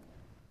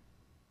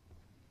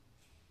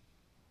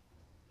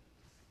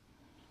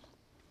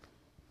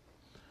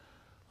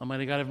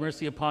 Almighty God, have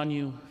mercy upon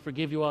you,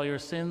 forgive you all your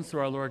sins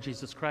through our Lord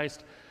Jesus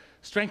Christ,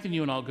 strengthen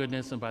you in all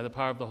goodness, and by the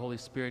power of the Holy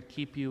Spirit,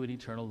 keep you in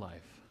eternal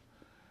life.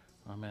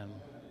 Amen.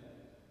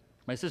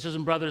 My sisters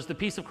and brothers, the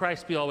peace of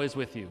Christ be always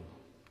with you.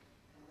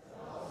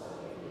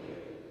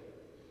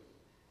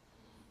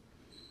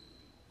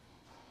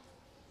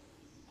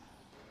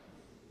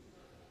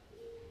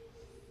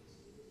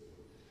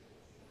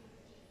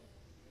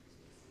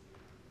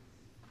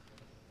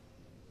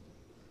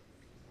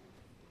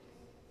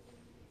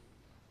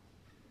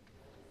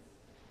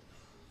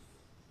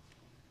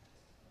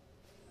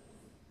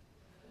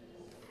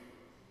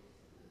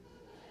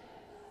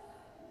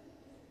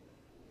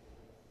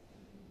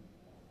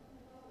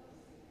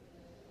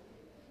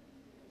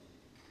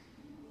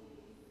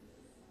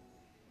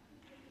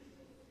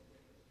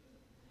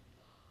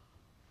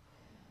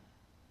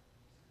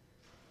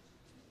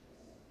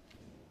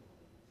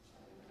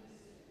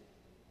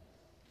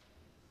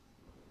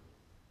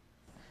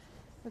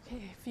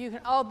 Okay, if you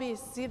can all be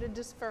seated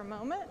just for a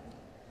moment.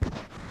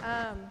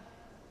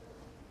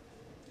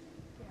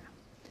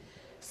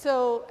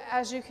 So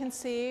as you can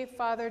see,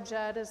 Father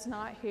Jed is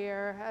not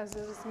here. As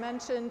it was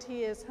mentioned,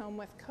 he is home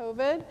with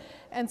COVID.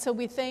 And so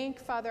we thank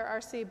Father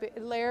R.C.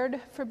 Laird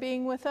for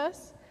being with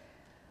us.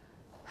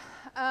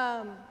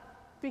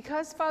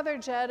 Because Father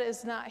Jed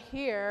is not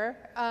here,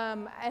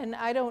 and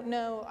I don't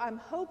know, I'm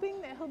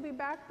hoping that he'll be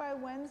back by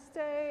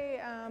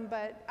Wednesday,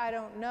 but I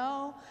don't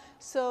know.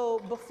 So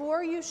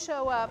before you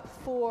show up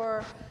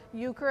for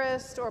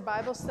Eucharist or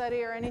Bible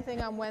study or anything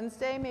on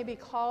Wednesday, maybe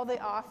call the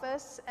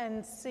office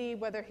and see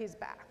whether he's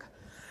back.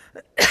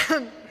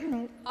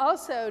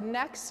 Also,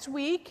 next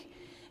week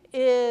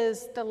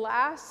is the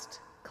last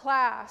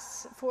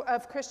class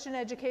of Christian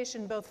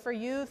education, both for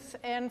youth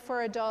and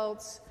for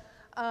adults,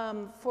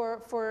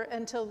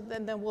 until,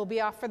 and then we'll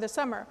be off for the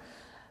summer.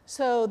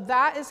 So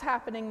that is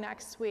happening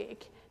next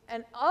week.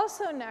 And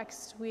also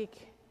next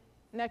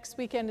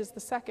weekend is the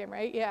 2nd,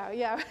 right?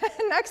 Yeah.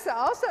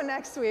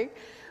 Next week,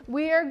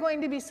 we are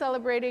going to be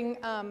celebrating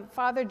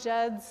Father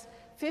Jed's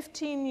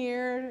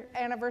 15-year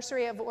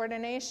anniversary of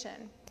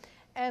ordination.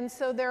 And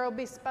so there will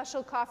be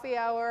special coffee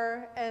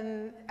hour,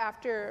 and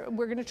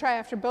we're going to try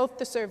after both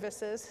the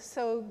services.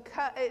 So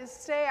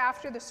stay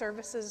after the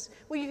services.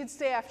 Well, you could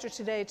stay after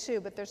today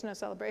too, but there's no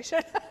celebration.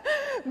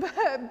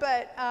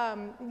 but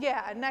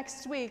yeah,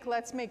 next week,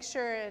 let's make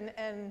sure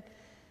and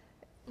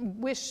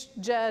wish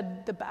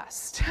Jed the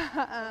best.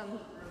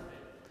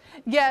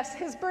 Yes,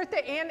 his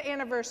birthday and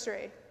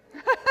anniversary,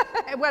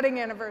 wedding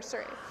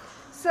anniversary.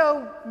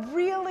 So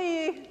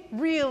really,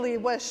 really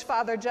wish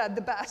Father Jed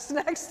the best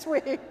next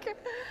week.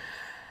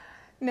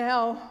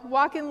 Now,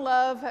 walk in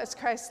love as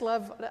Christ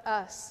loved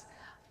us,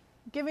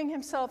 giving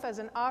himself as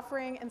an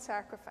offering and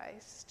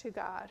sacrifice to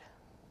God.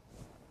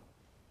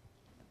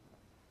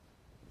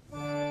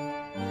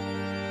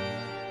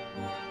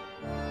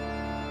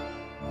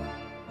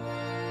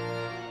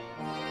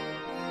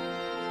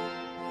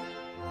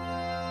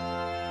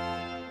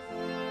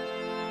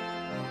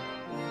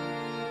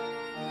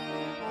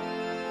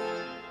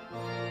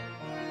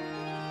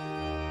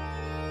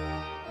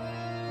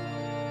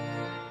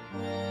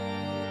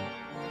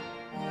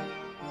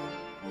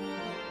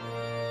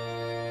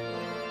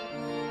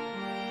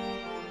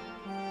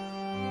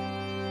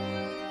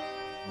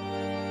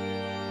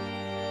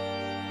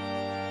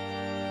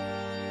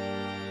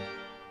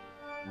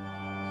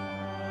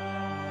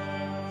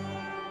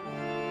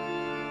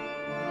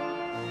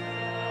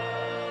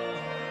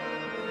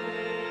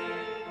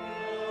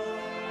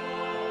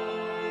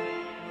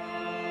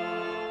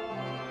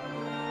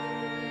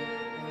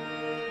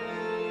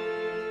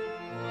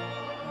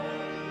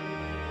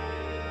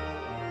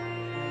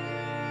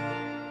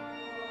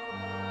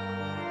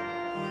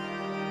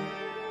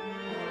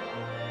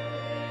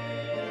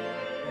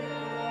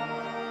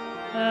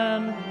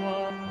 And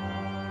one.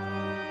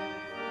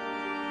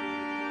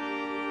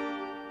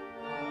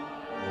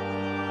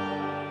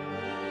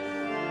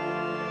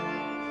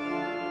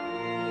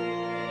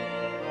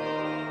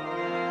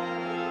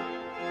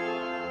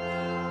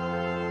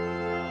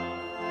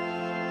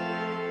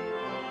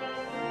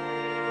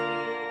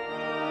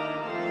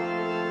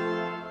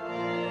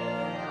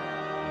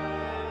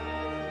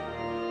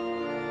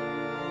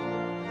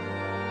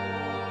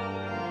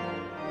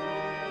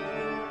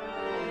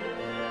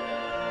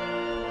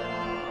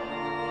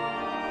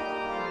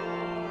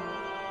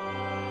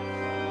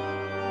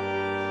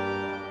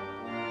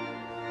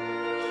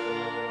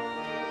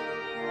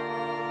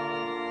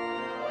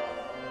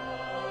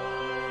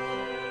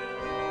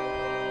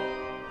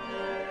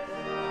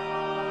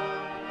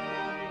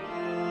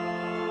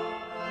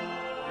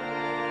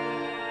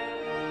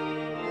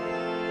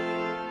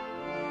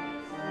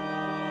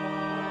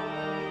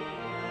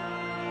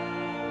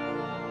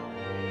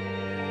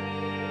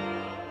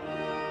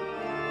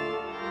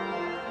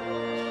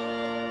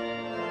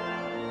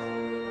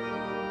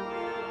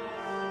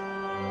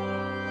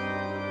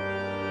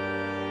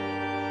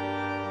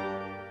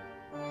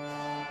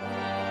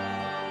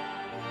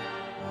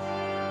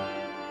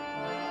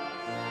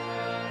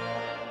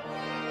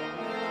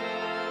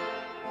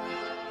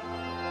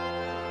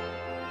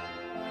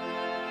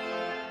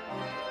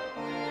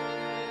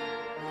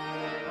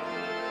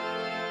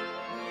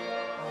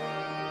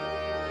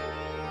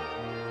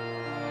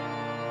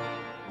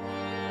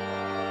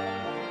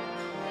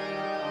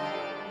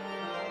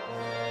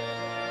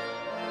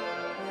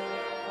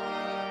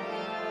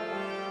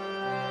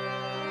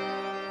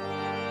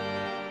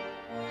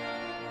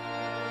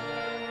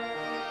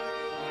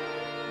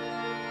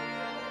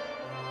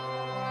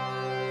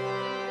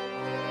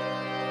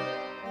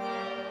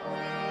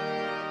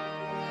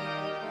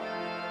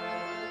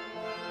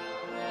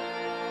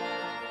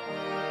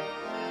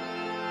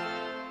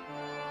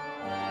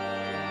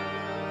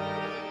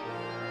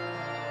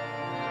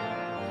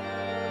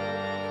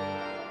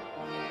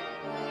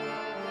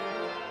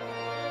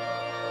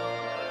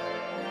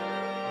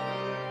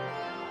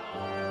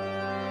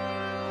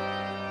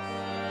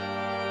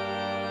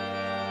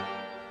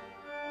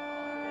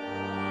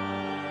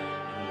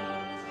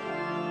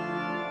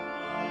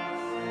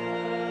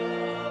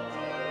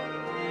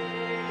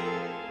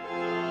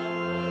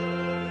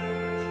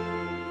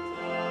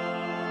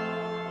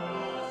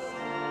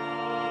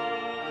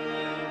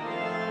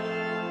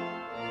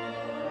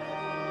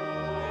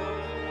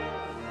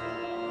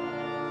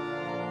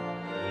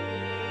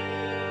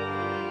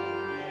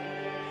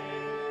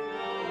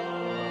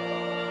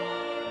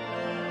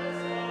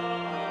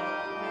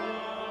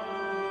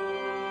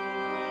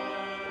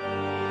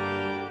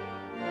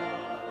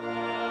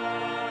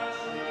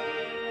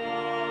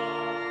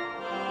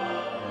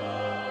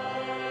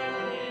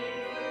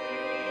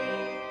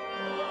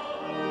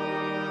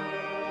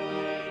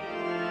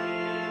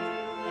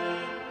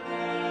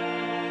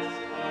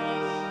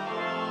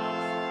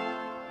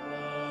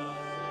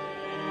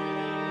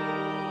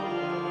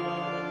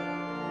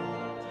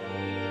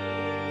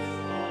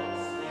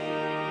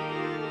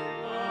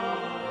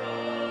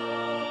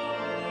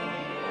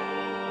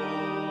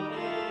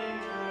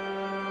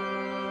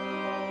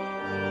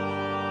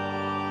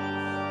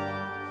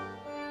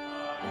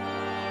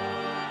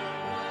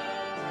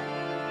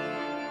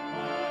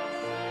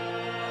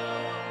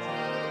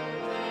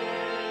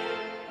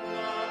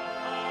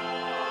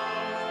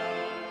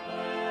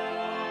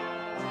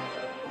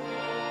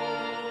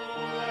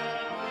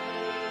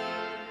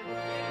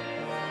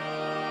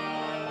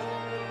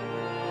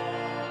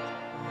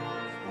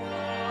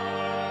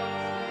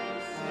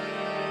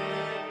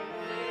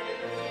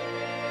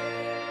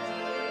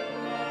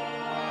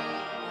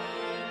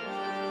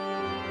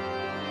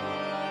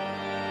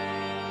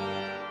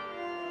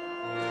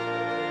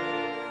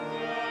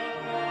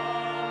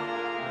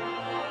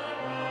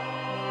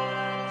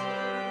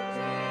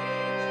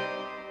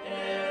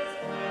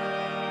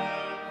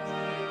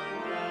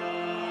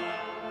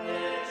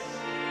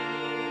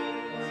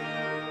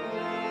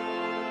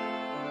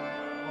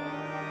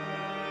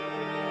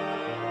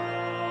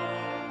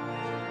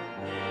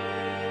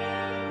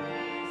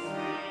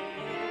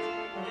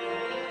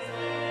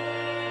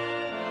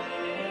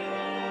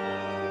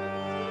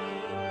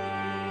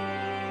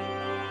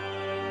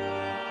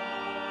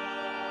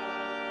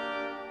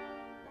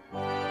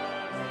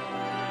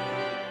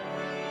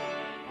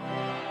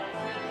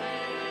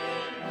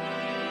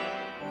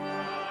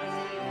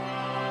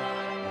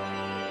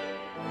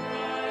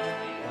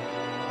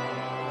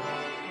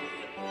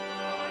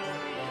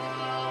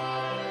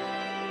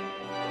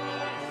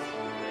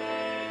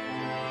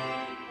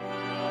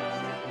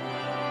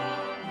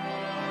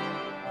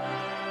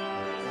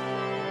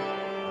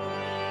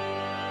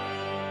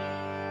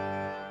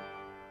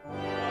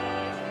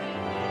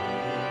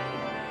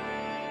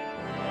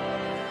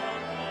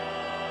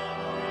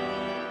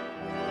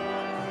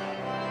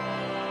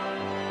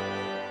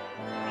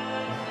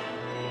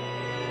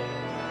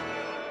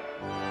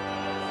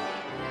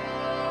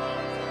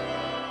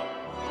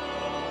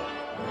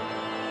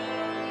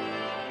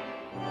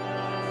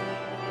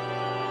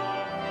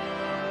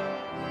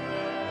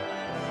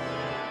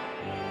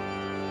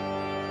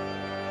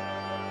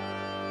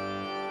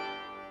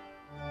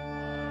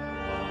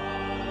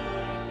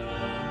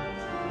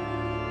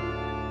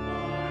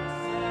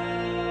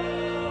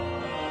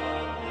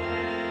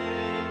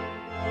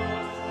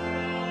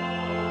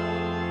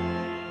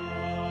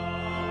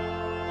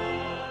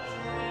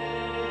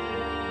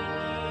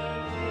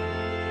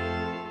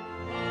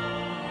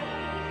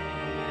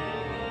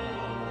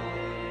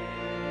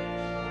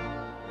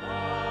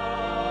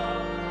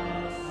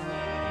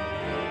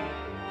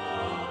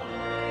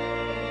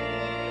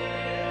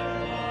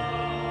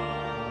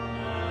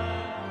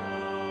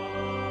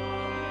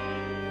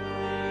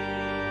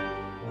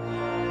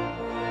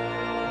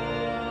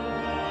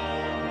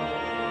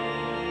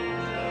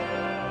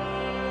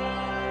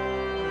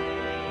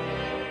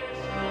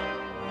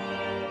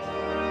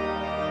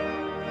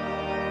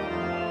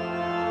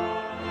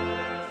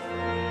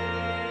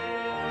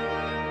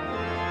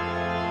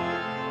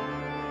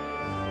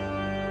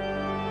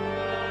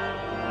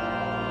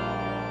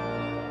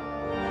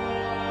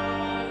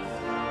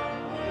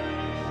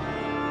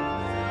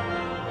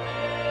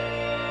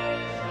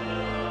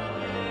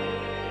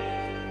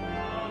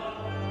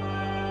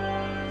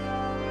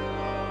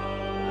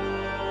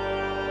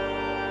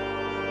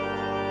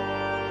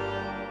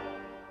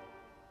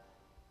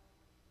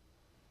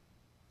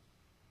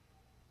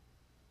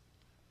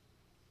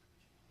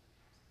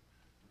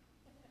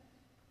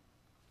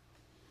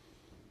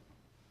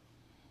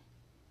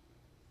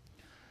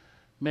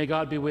 May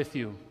God be with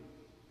you.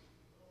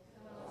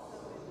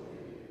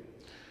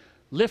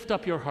 Lift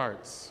up your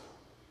hearts.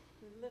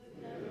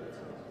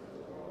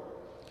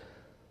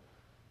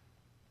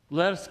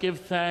 Let us give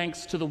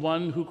thanks to the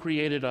one who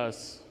created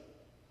us.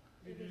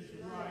 It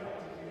is right to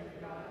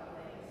give God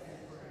thanks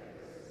and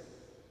praise.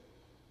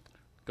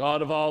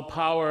 God of all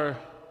power,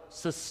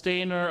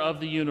 sustainer of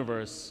the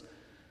universe,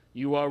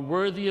 you are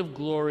worthy of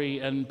glory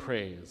and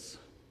praise.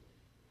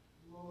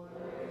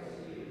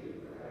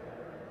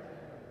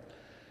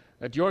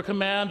 At your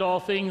command, all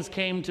things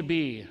came to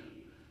be.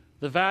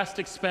 The vast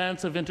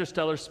expanse of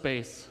interstellar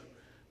space,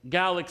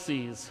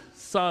 galaxies,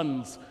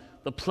 suns,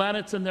 the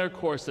planets and their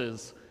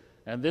courses,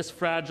 and this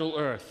fragile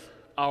earth,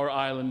 our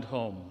island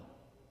home.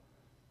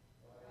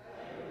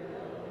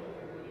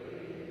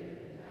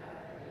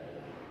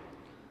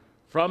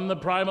 From the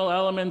primal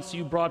elements,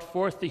 you brought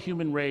forth the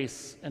human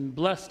race and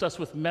blessed us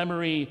with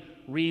memory,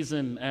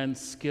 reason, and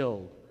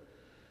skill.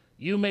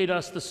 You made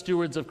us the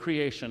stewards of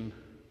creation.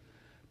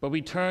 But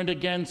we turned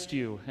against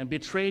you and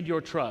betrayed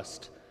your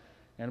trust,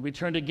 and we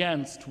turned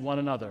against one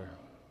another.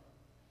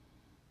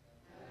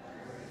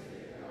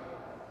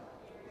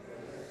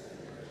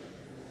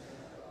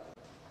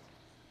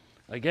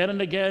 Again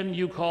and again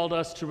you called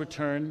us to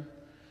return.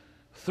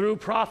 Through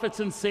prophets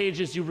and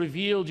sages you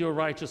revealed your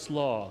righteous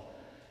law,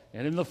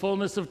 and in the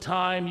fullness of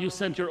time you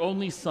sent your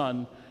only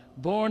Son,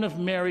 born of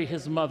Mary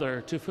his mother,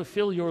 to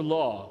fulfill your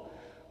law,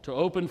 to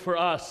open for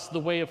us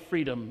the way of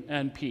freedom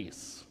and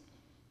peace.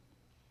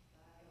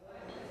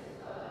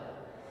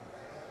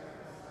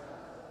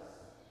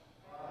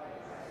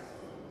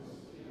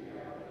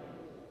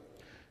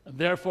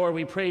 Therefore,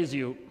 we praise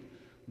you,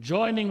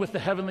 joining with the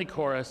heavenly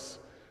chorus,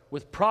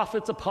 with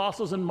prophets,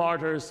 apostles, and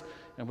martyrs,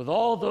 and with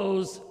all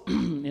those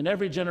in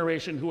every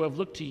generation who have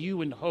looked to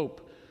you in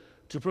hope,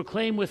 to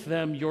proclaim with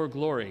them your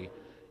glory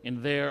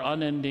in their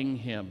unending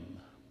hymn.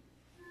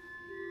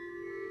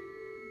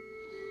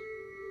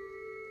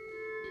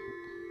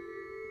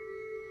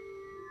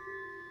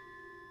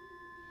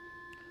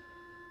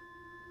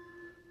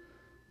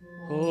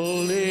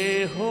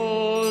 Holy,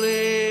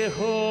 holy,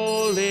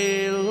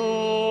 holy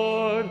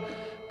Lord,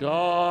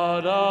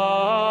 God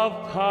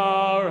of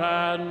power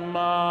and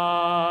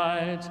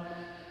might,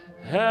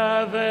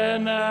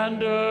 heaven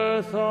and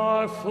earth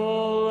are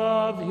full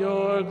of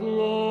your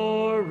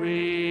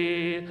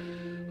glory.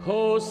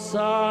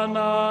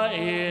 Hosanna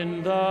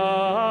in the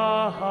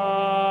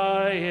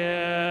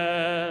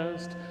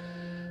highest.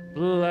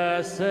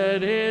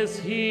 Blessed is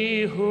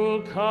he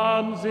who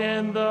comes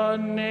in the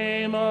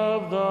name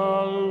of the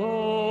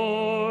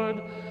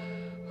Lord.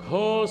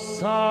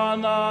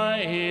 Hosanna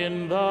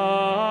in the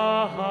highest.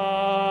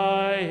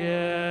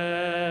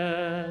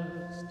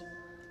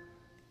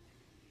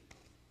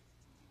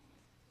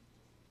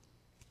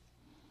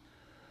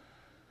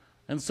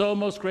 And so,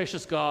 most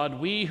gracious God,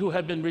 we who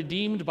have been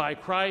redeemed by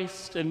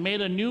Christ and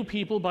made a new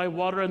people by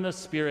water and the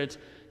Spirit,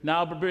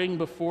 now bring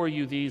before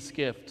you these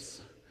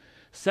gifts.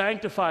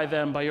 Sanctify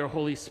them by your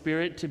Holy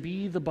Spirit to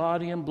be the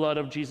body and blood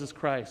of Jesus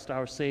Christ,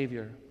 our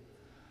Savior.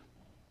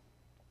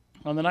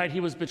 On the night he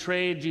was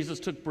betrayed, Jesus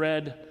took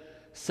bread,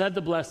 said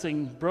the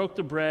blessing, broke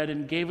the bread,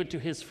 and gave it to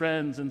his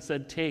friends and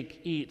said,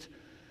 "Take, eat.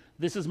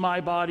 This is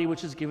my body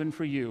which is given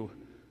for you.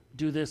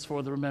 Do this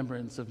for the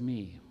remembrance of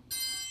me."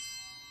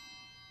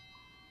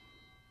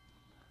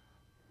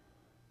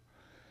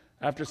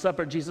 After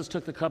supper, Jesus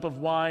took the cup of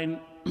wine,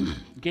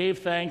 gave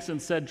thanks,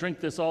 and said, "Drink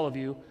this, all of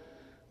you.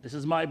 This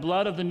is my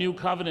blood of the new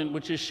covenant,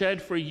 which is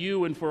shed for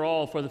you and for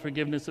all for the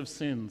forgiveness of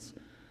sins.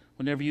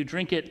 Whenever you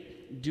drink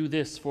it, do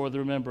this for the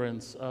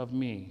remembrance of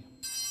me."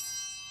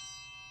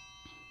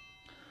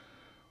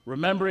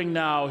 Remembering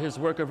now his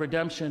work of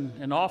redemption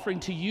and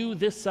offering to you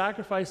this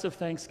sacrifice of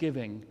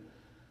thanksgiving,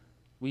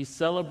 we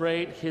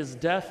celebrate his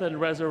death and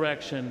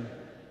resurrection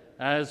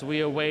as we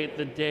await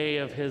the day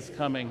of his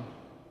coming.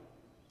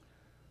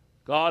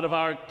 God of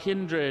our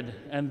kindred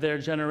and their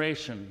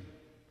generation,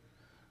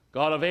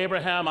 God of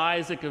Abraham,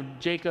 Isaac, of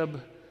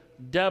Jacob,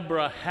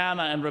 Deborah,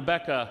 Hannah, and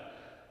Rebekah,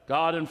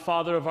 God and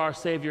Father of our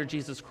Savior,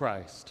 Jesus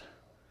Christ,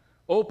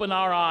 open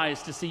our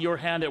eyes to see your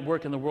hand at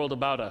work in the world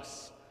about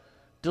us.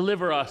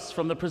 Deliver us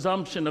from the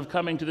presumption of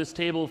coming to this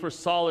table for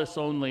solace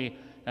only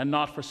and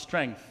not for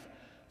strength,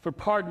 for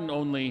pardon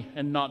only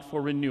and not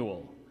for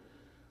renewal.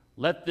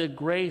 Let the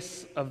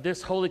grace of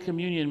this Holy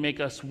Communion make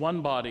us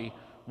one body,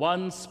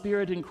 one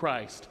spirit in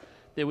Christ,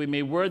 that we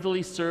may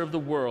worthily serve the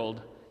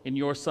world in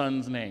your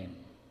Son's name.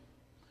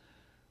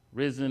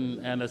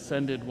 Risen and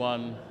ascended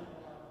one,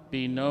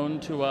 be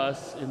known to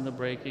us in the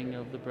breaking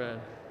of the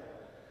bread.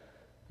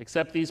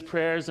 Accept these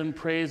prayers and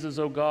praises,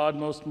 O God,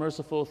 most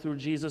merciful, through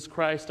Jesus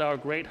Christ, our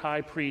great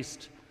high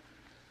priest,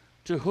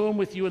 to whom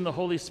with you and the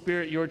Holy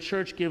Spirit your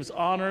church gives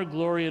honor,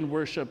 glory, and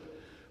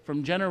worship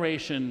from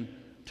generation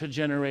to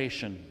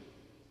generation.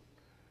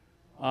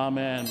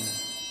 Amen.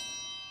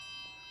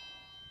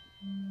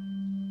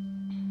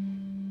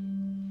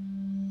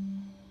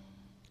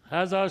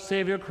 As our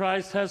Savior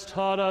Christ has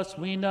taught us,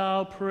 we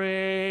now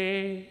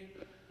pray.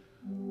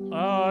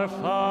 Our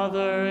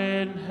Father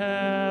in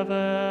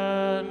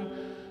heaven,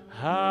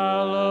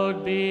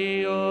 Hallowed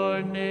be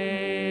your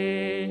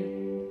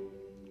name.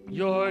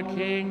 Your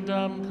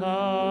kingdom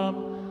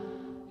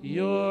come,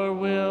 your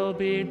will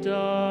be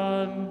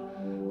done,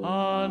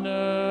 on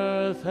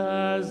earth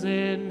as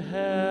in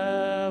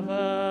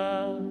heaven.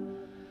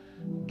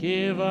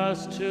 Give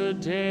us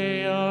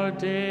today our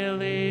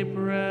daily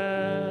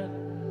bread,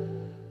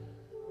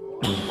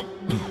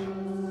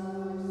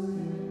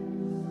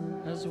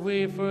 as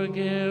we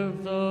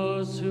forgive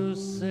those who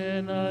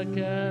sin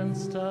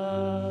against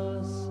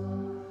us.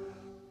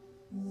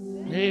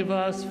 Save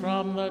us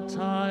from the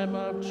time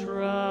of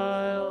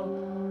trial,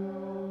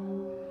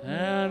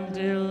 and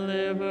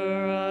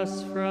deliver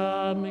us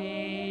from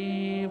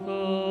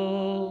evil.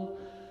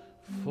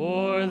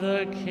 For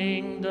the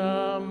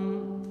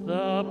kingdom,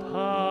 the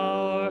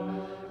power,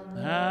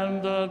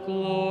 and the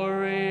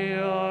glory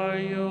are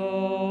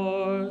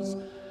yours,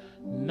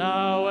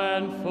 now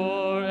and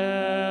forever.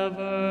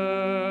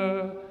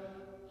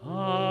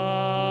 Amen.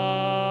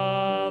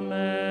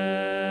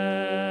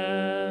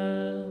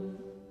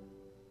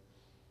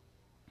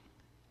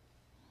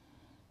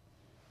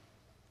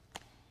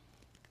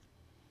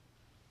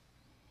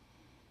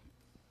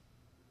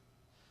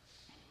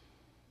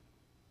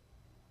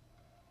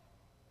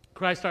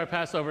 Christ our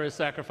Passover is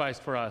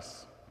sacrificed for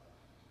us.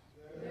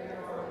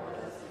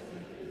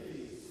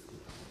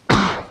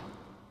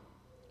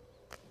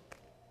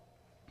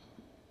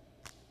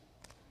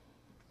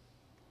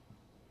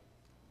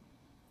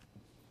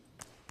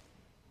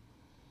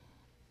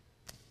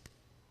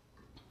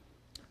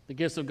 The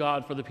gifts of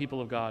God for the people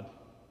of God,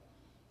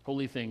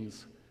 holy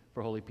things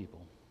for holy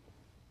people.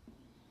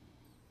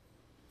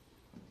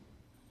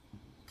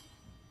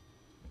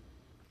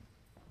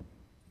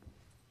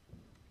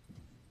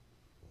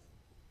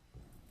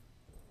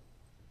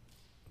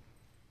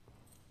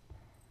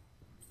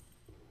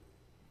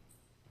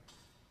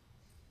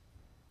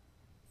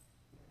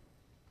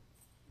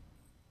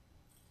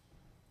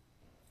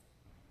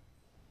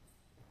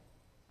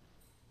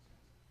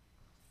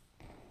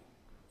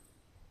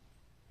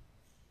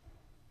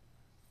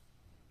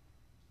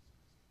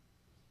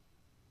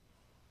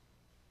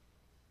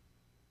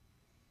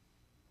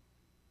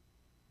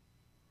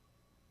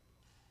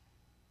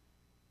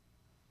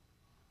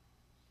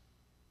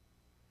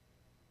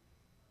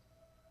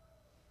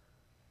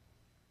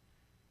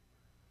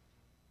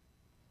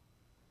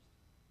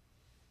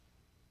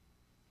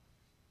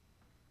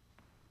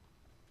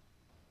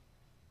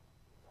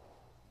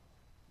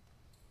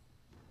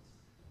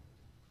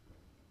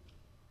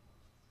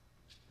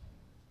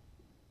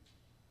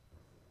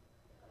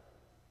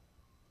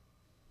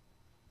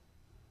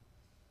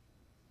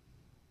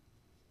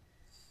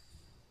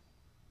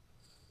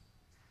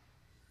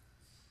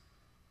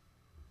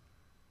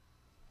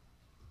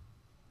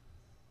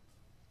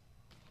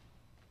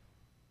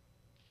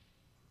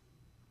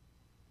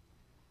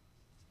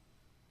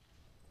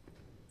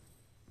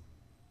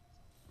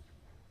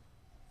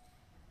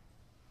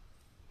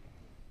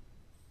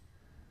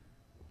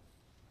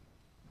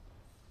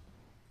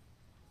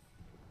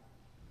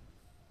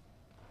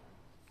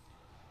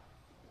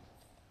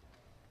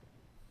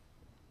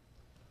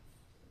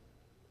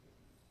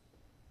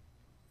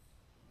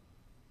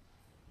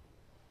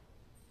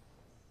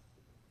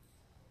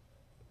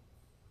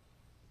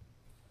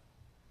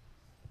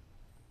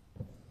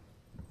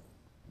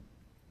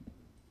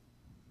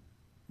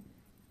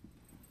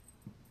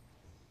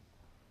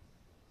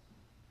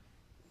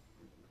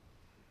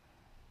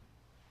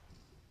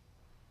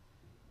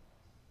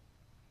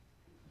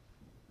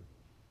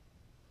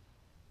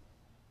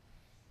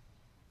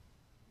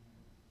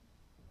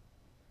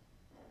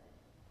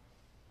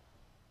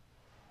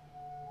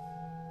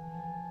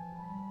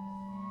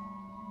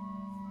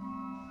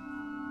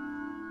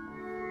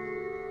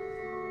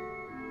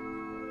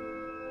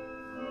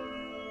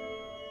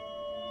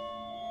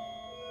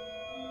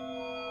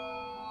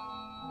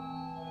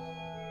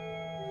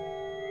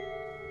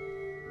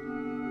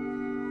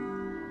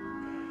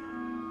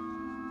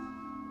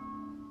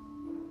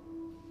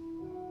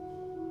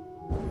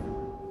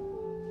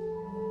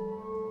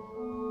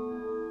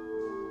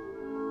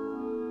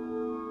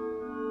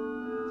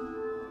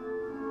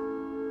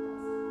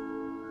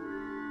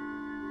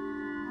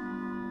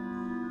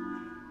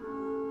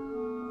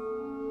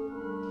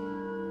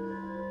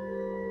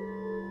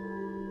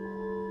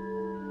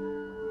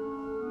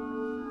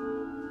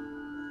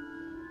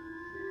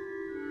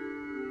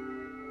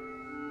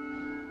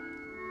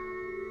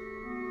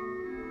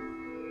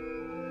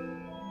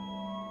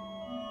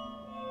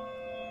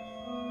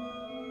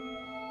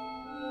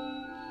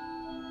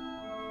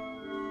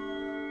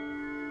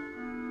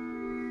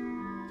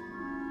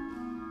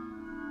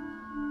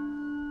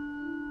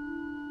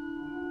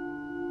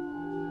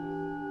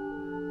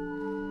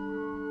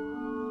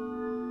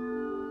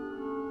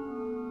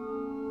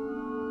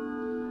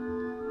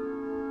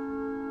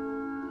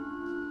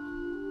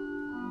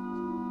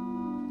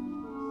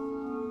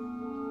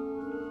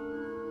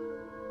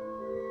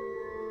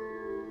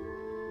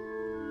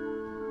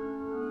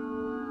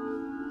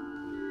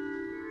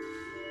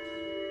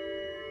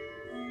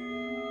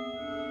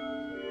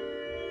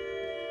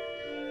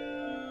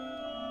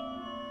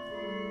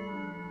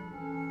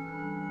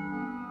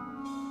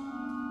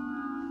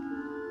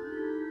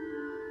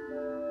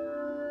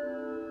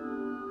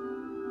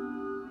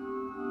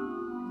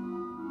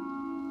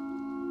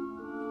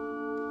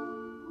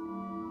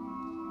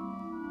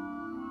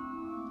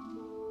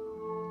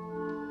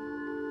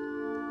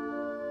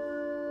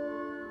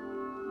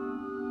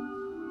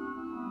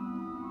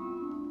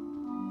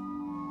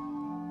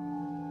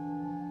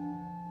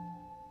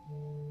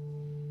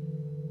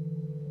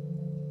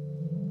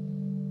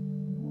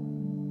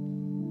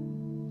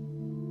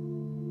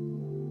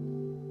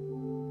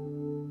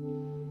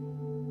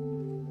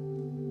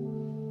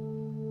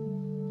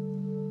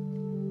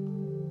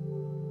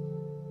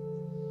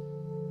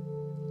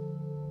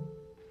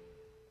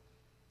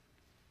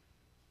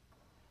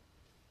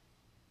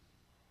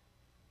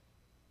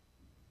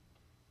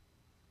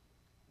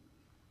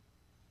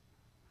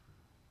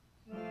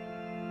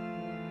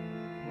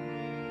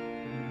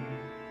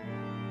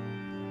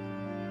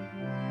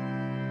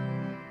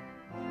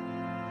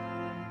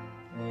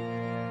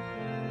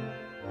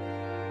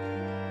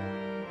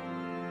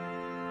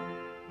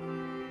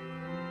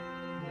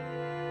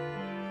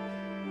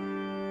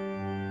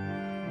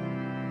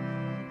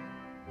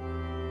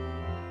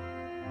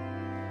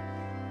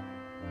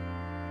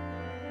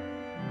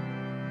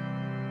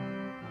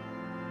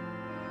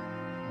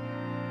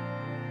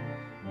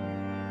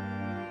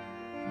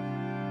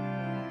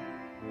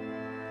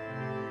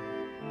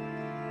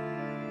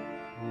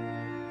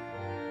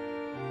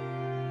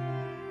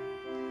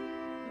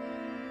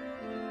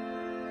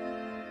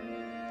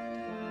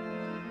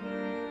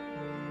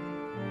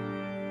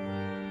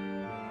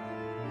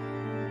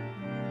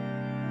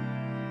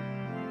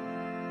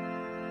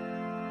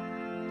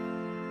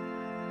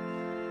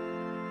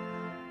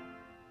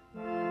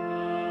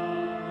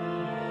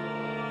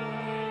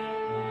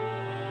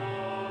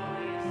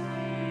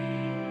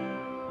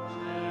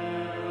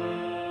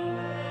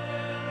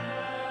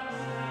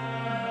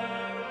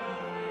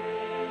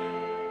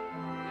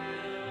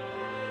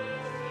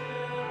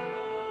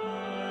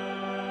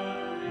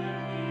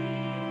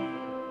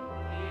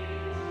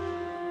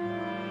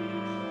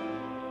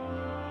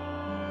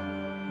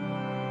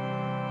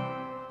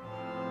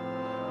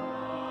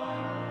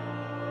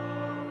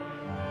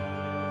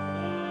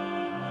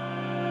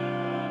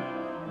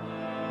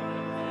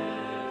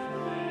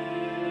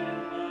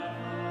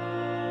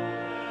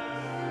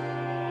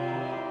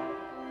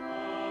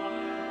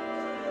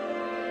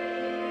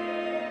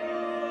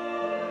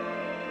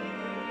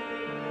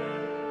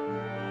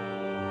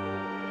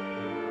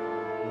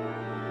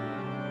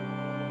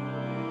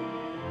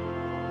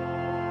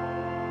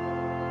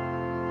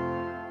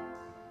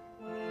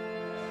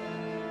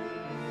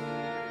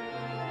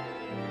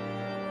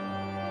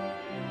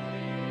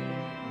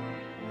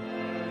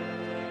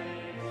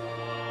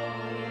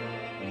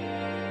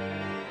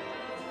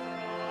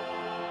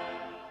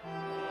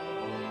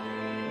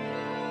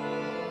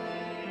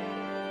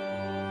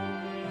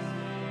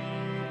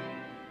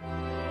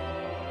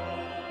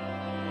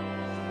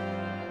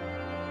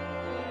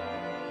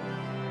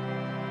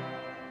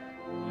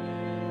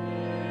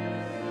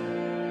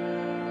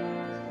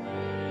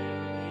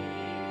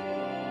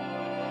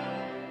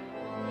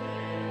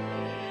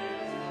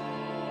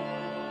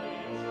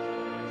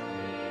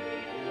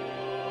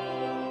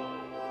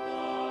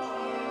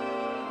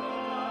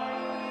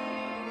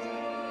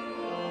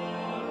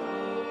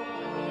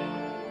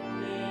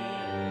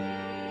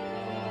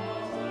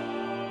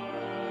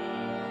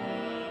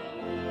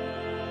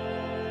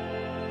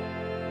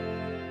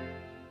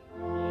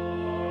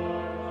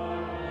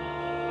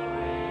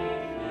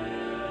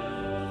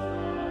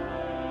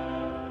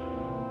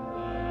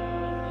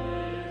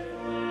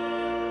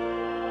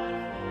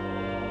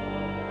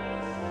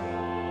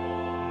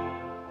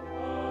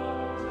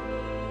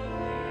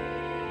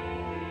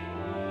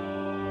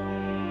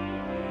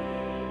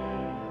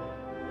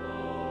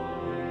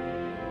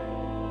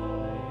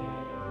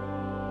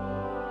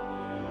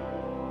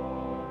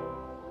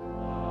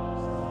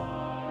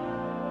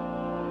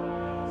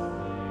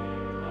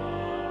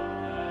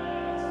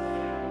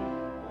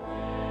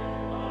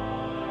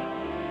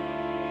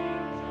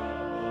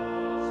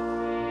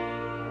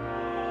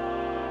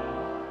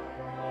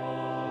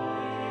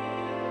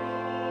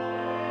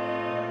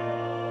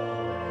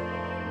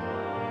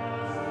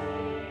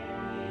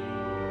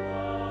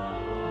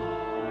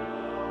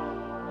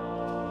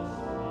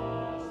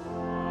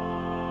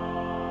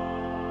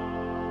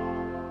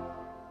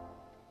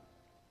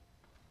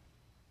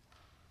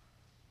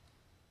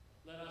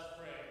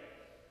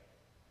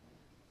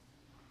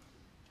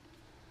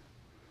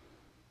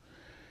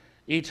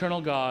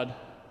 Eternal God,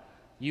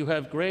 you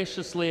have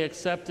graciously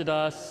accepted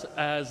us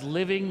as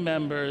living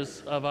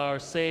members of our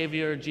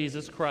Savior,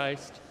 Jesus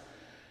Christ,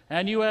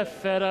 and you have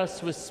fed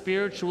us with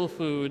spiritual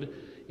food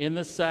in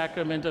the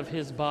sacrament of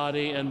his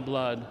body and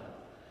blood.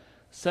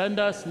 Send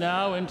us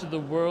now into the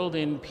world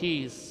in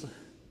peace,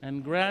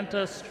 and grant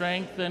us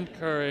strength and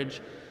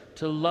courage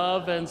to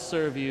love and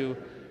serve you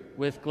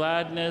with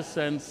gladness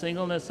and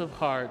singleness of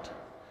heart,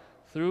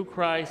 through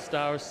Christ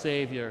our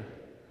Savior.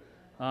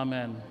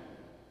 Amen.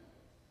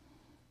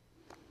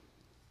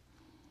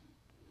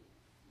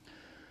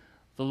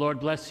 The Lord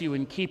bless you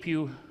and keep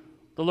you.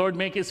 The Lord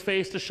make his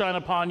face to shine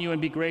upon you and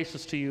be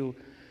gracious to you.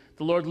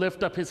 The Lord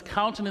lift up his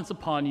countenance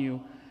upon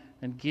you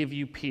and give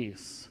you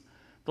peace.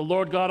 The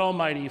Lord God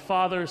Almighty,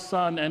 Father,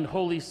 Son, and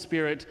Holy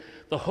Spirit,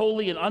 the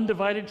holy and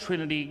undivided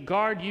Trinity,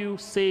 guard you,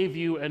 save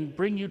you, and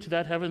bring you to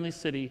that heavenly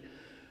city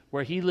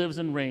where he lives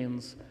and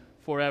reigns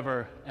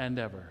forever and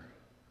ever.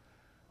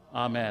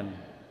 Amen.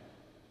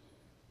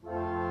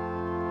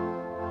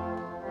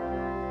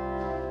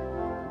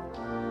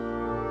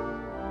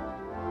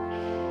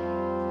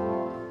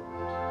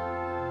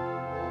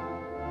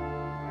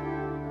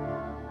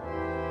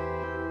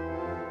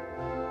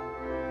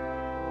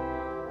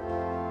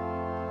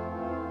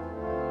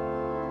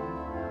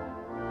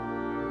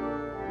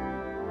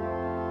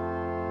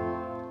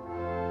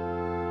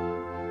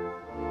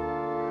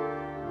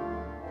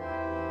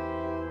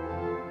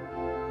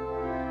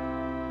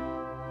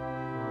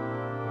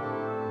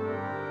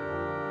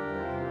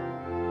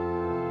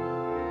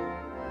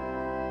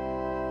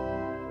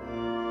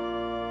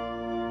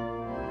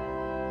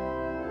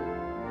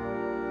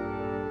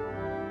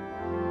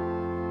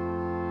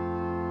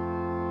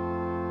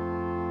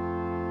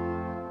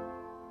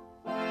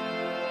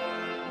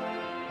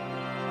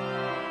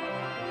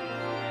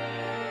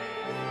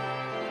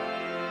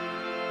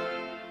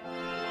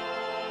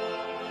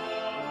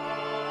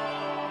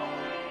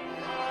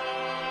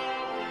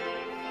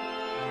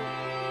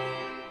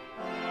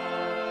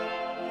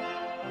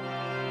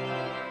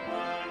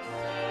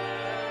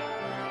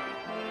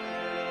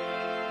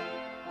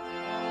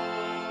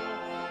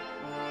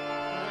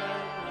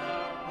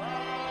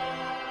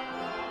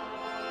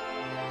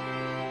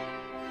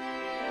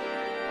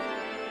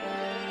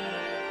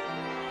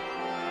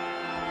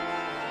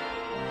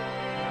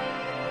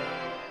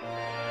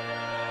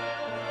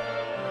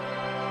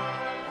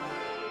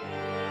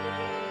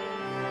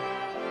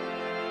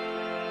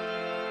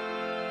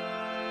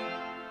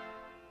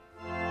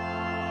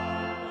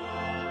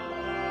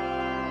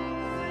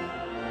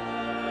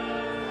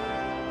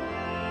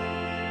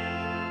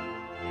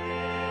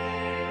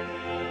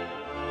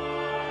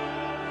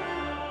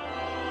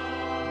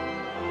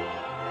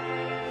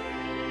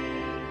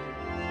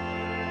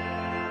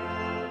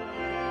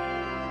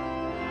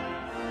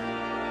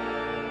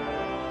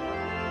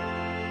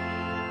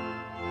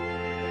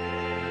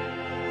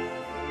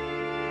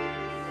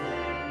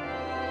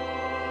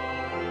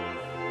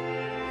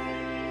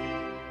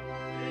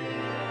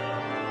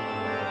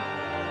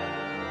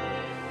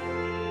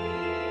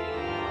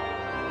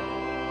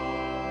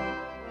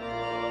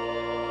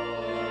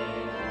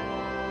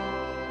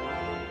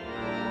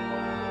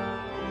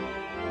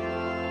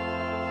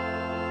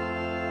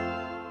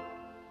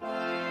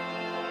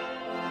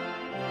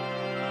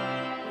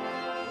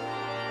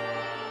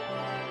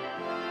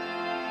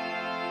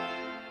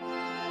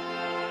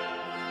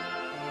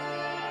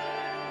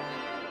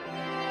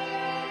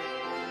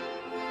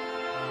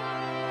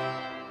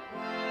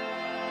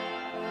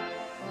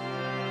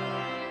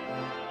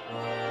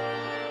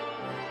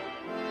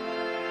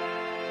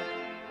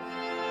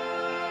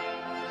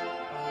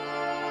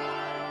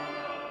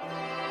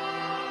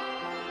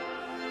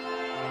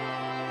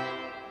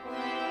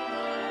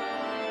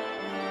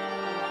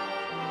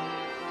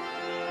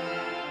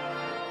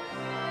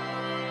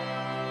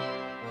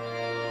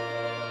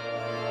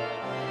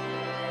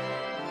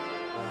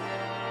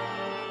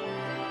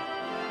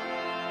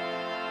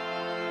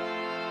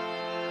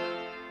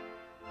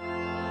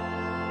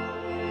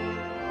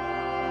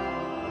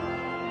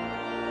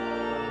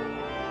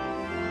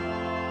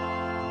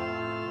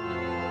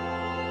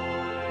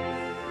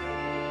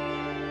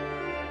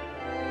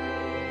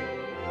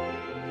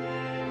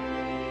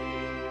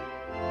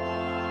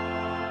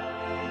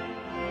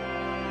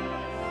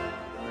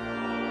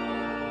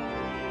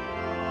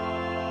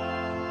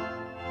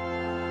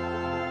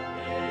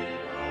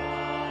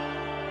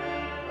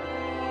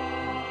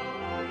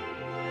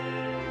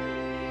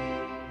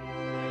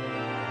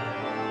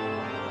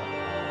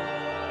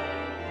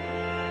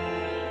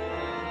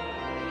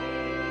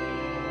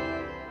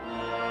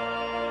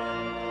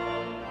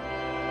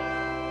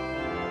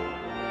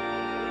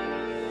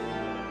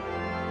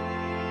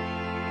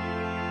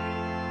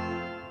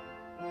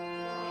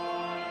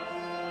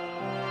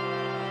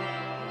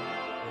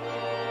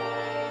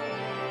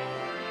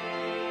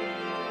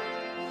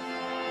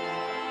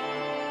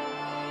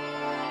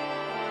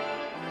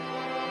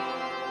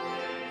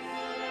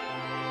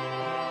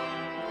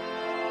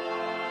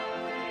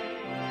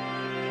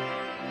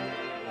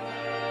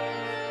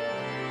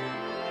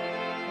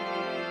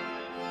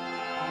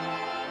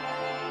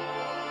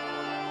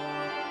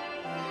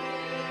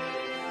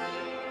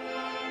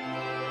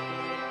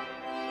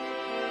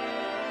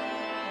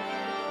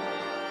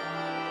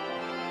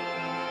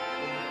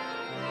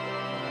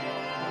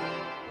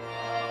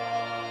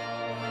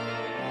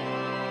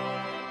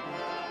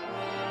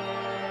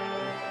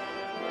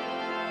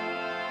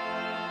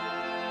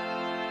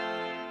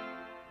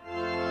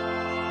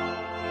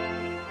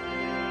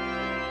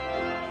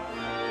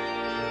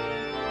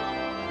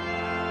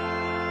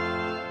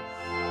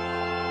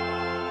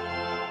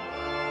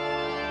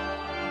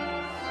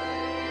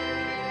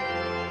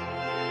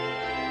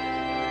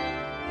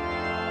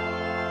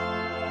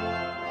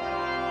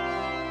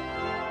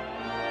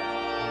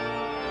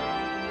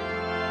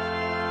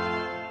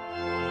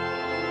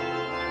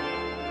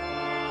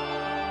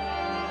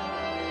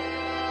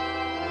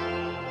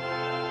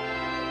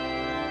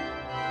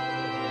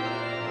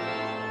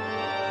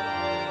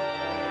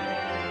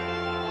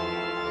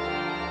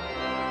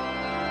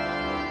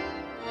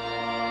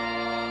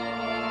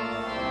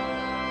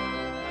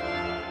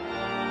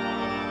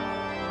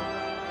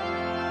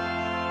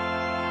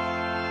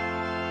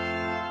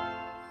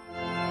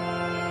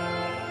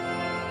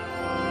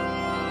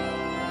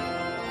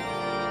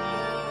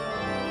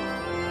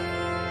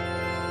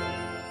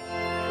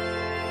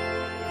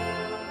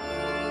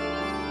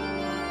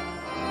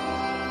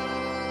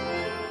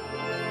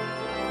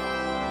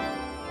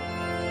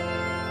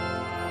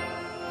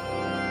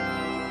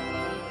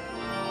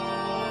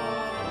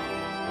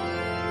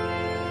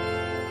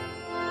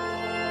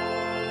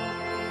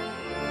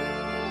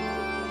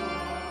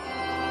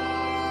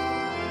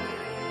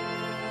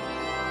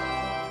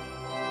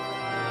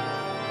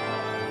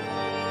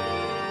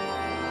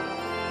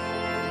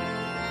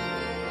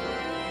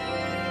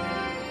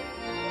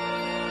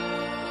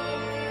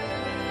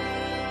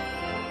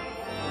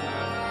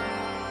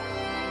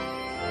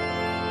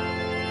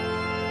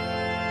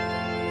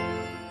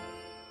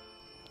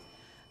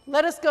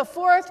 Let us go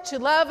forth to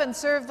love and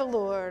serve the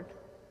Lord.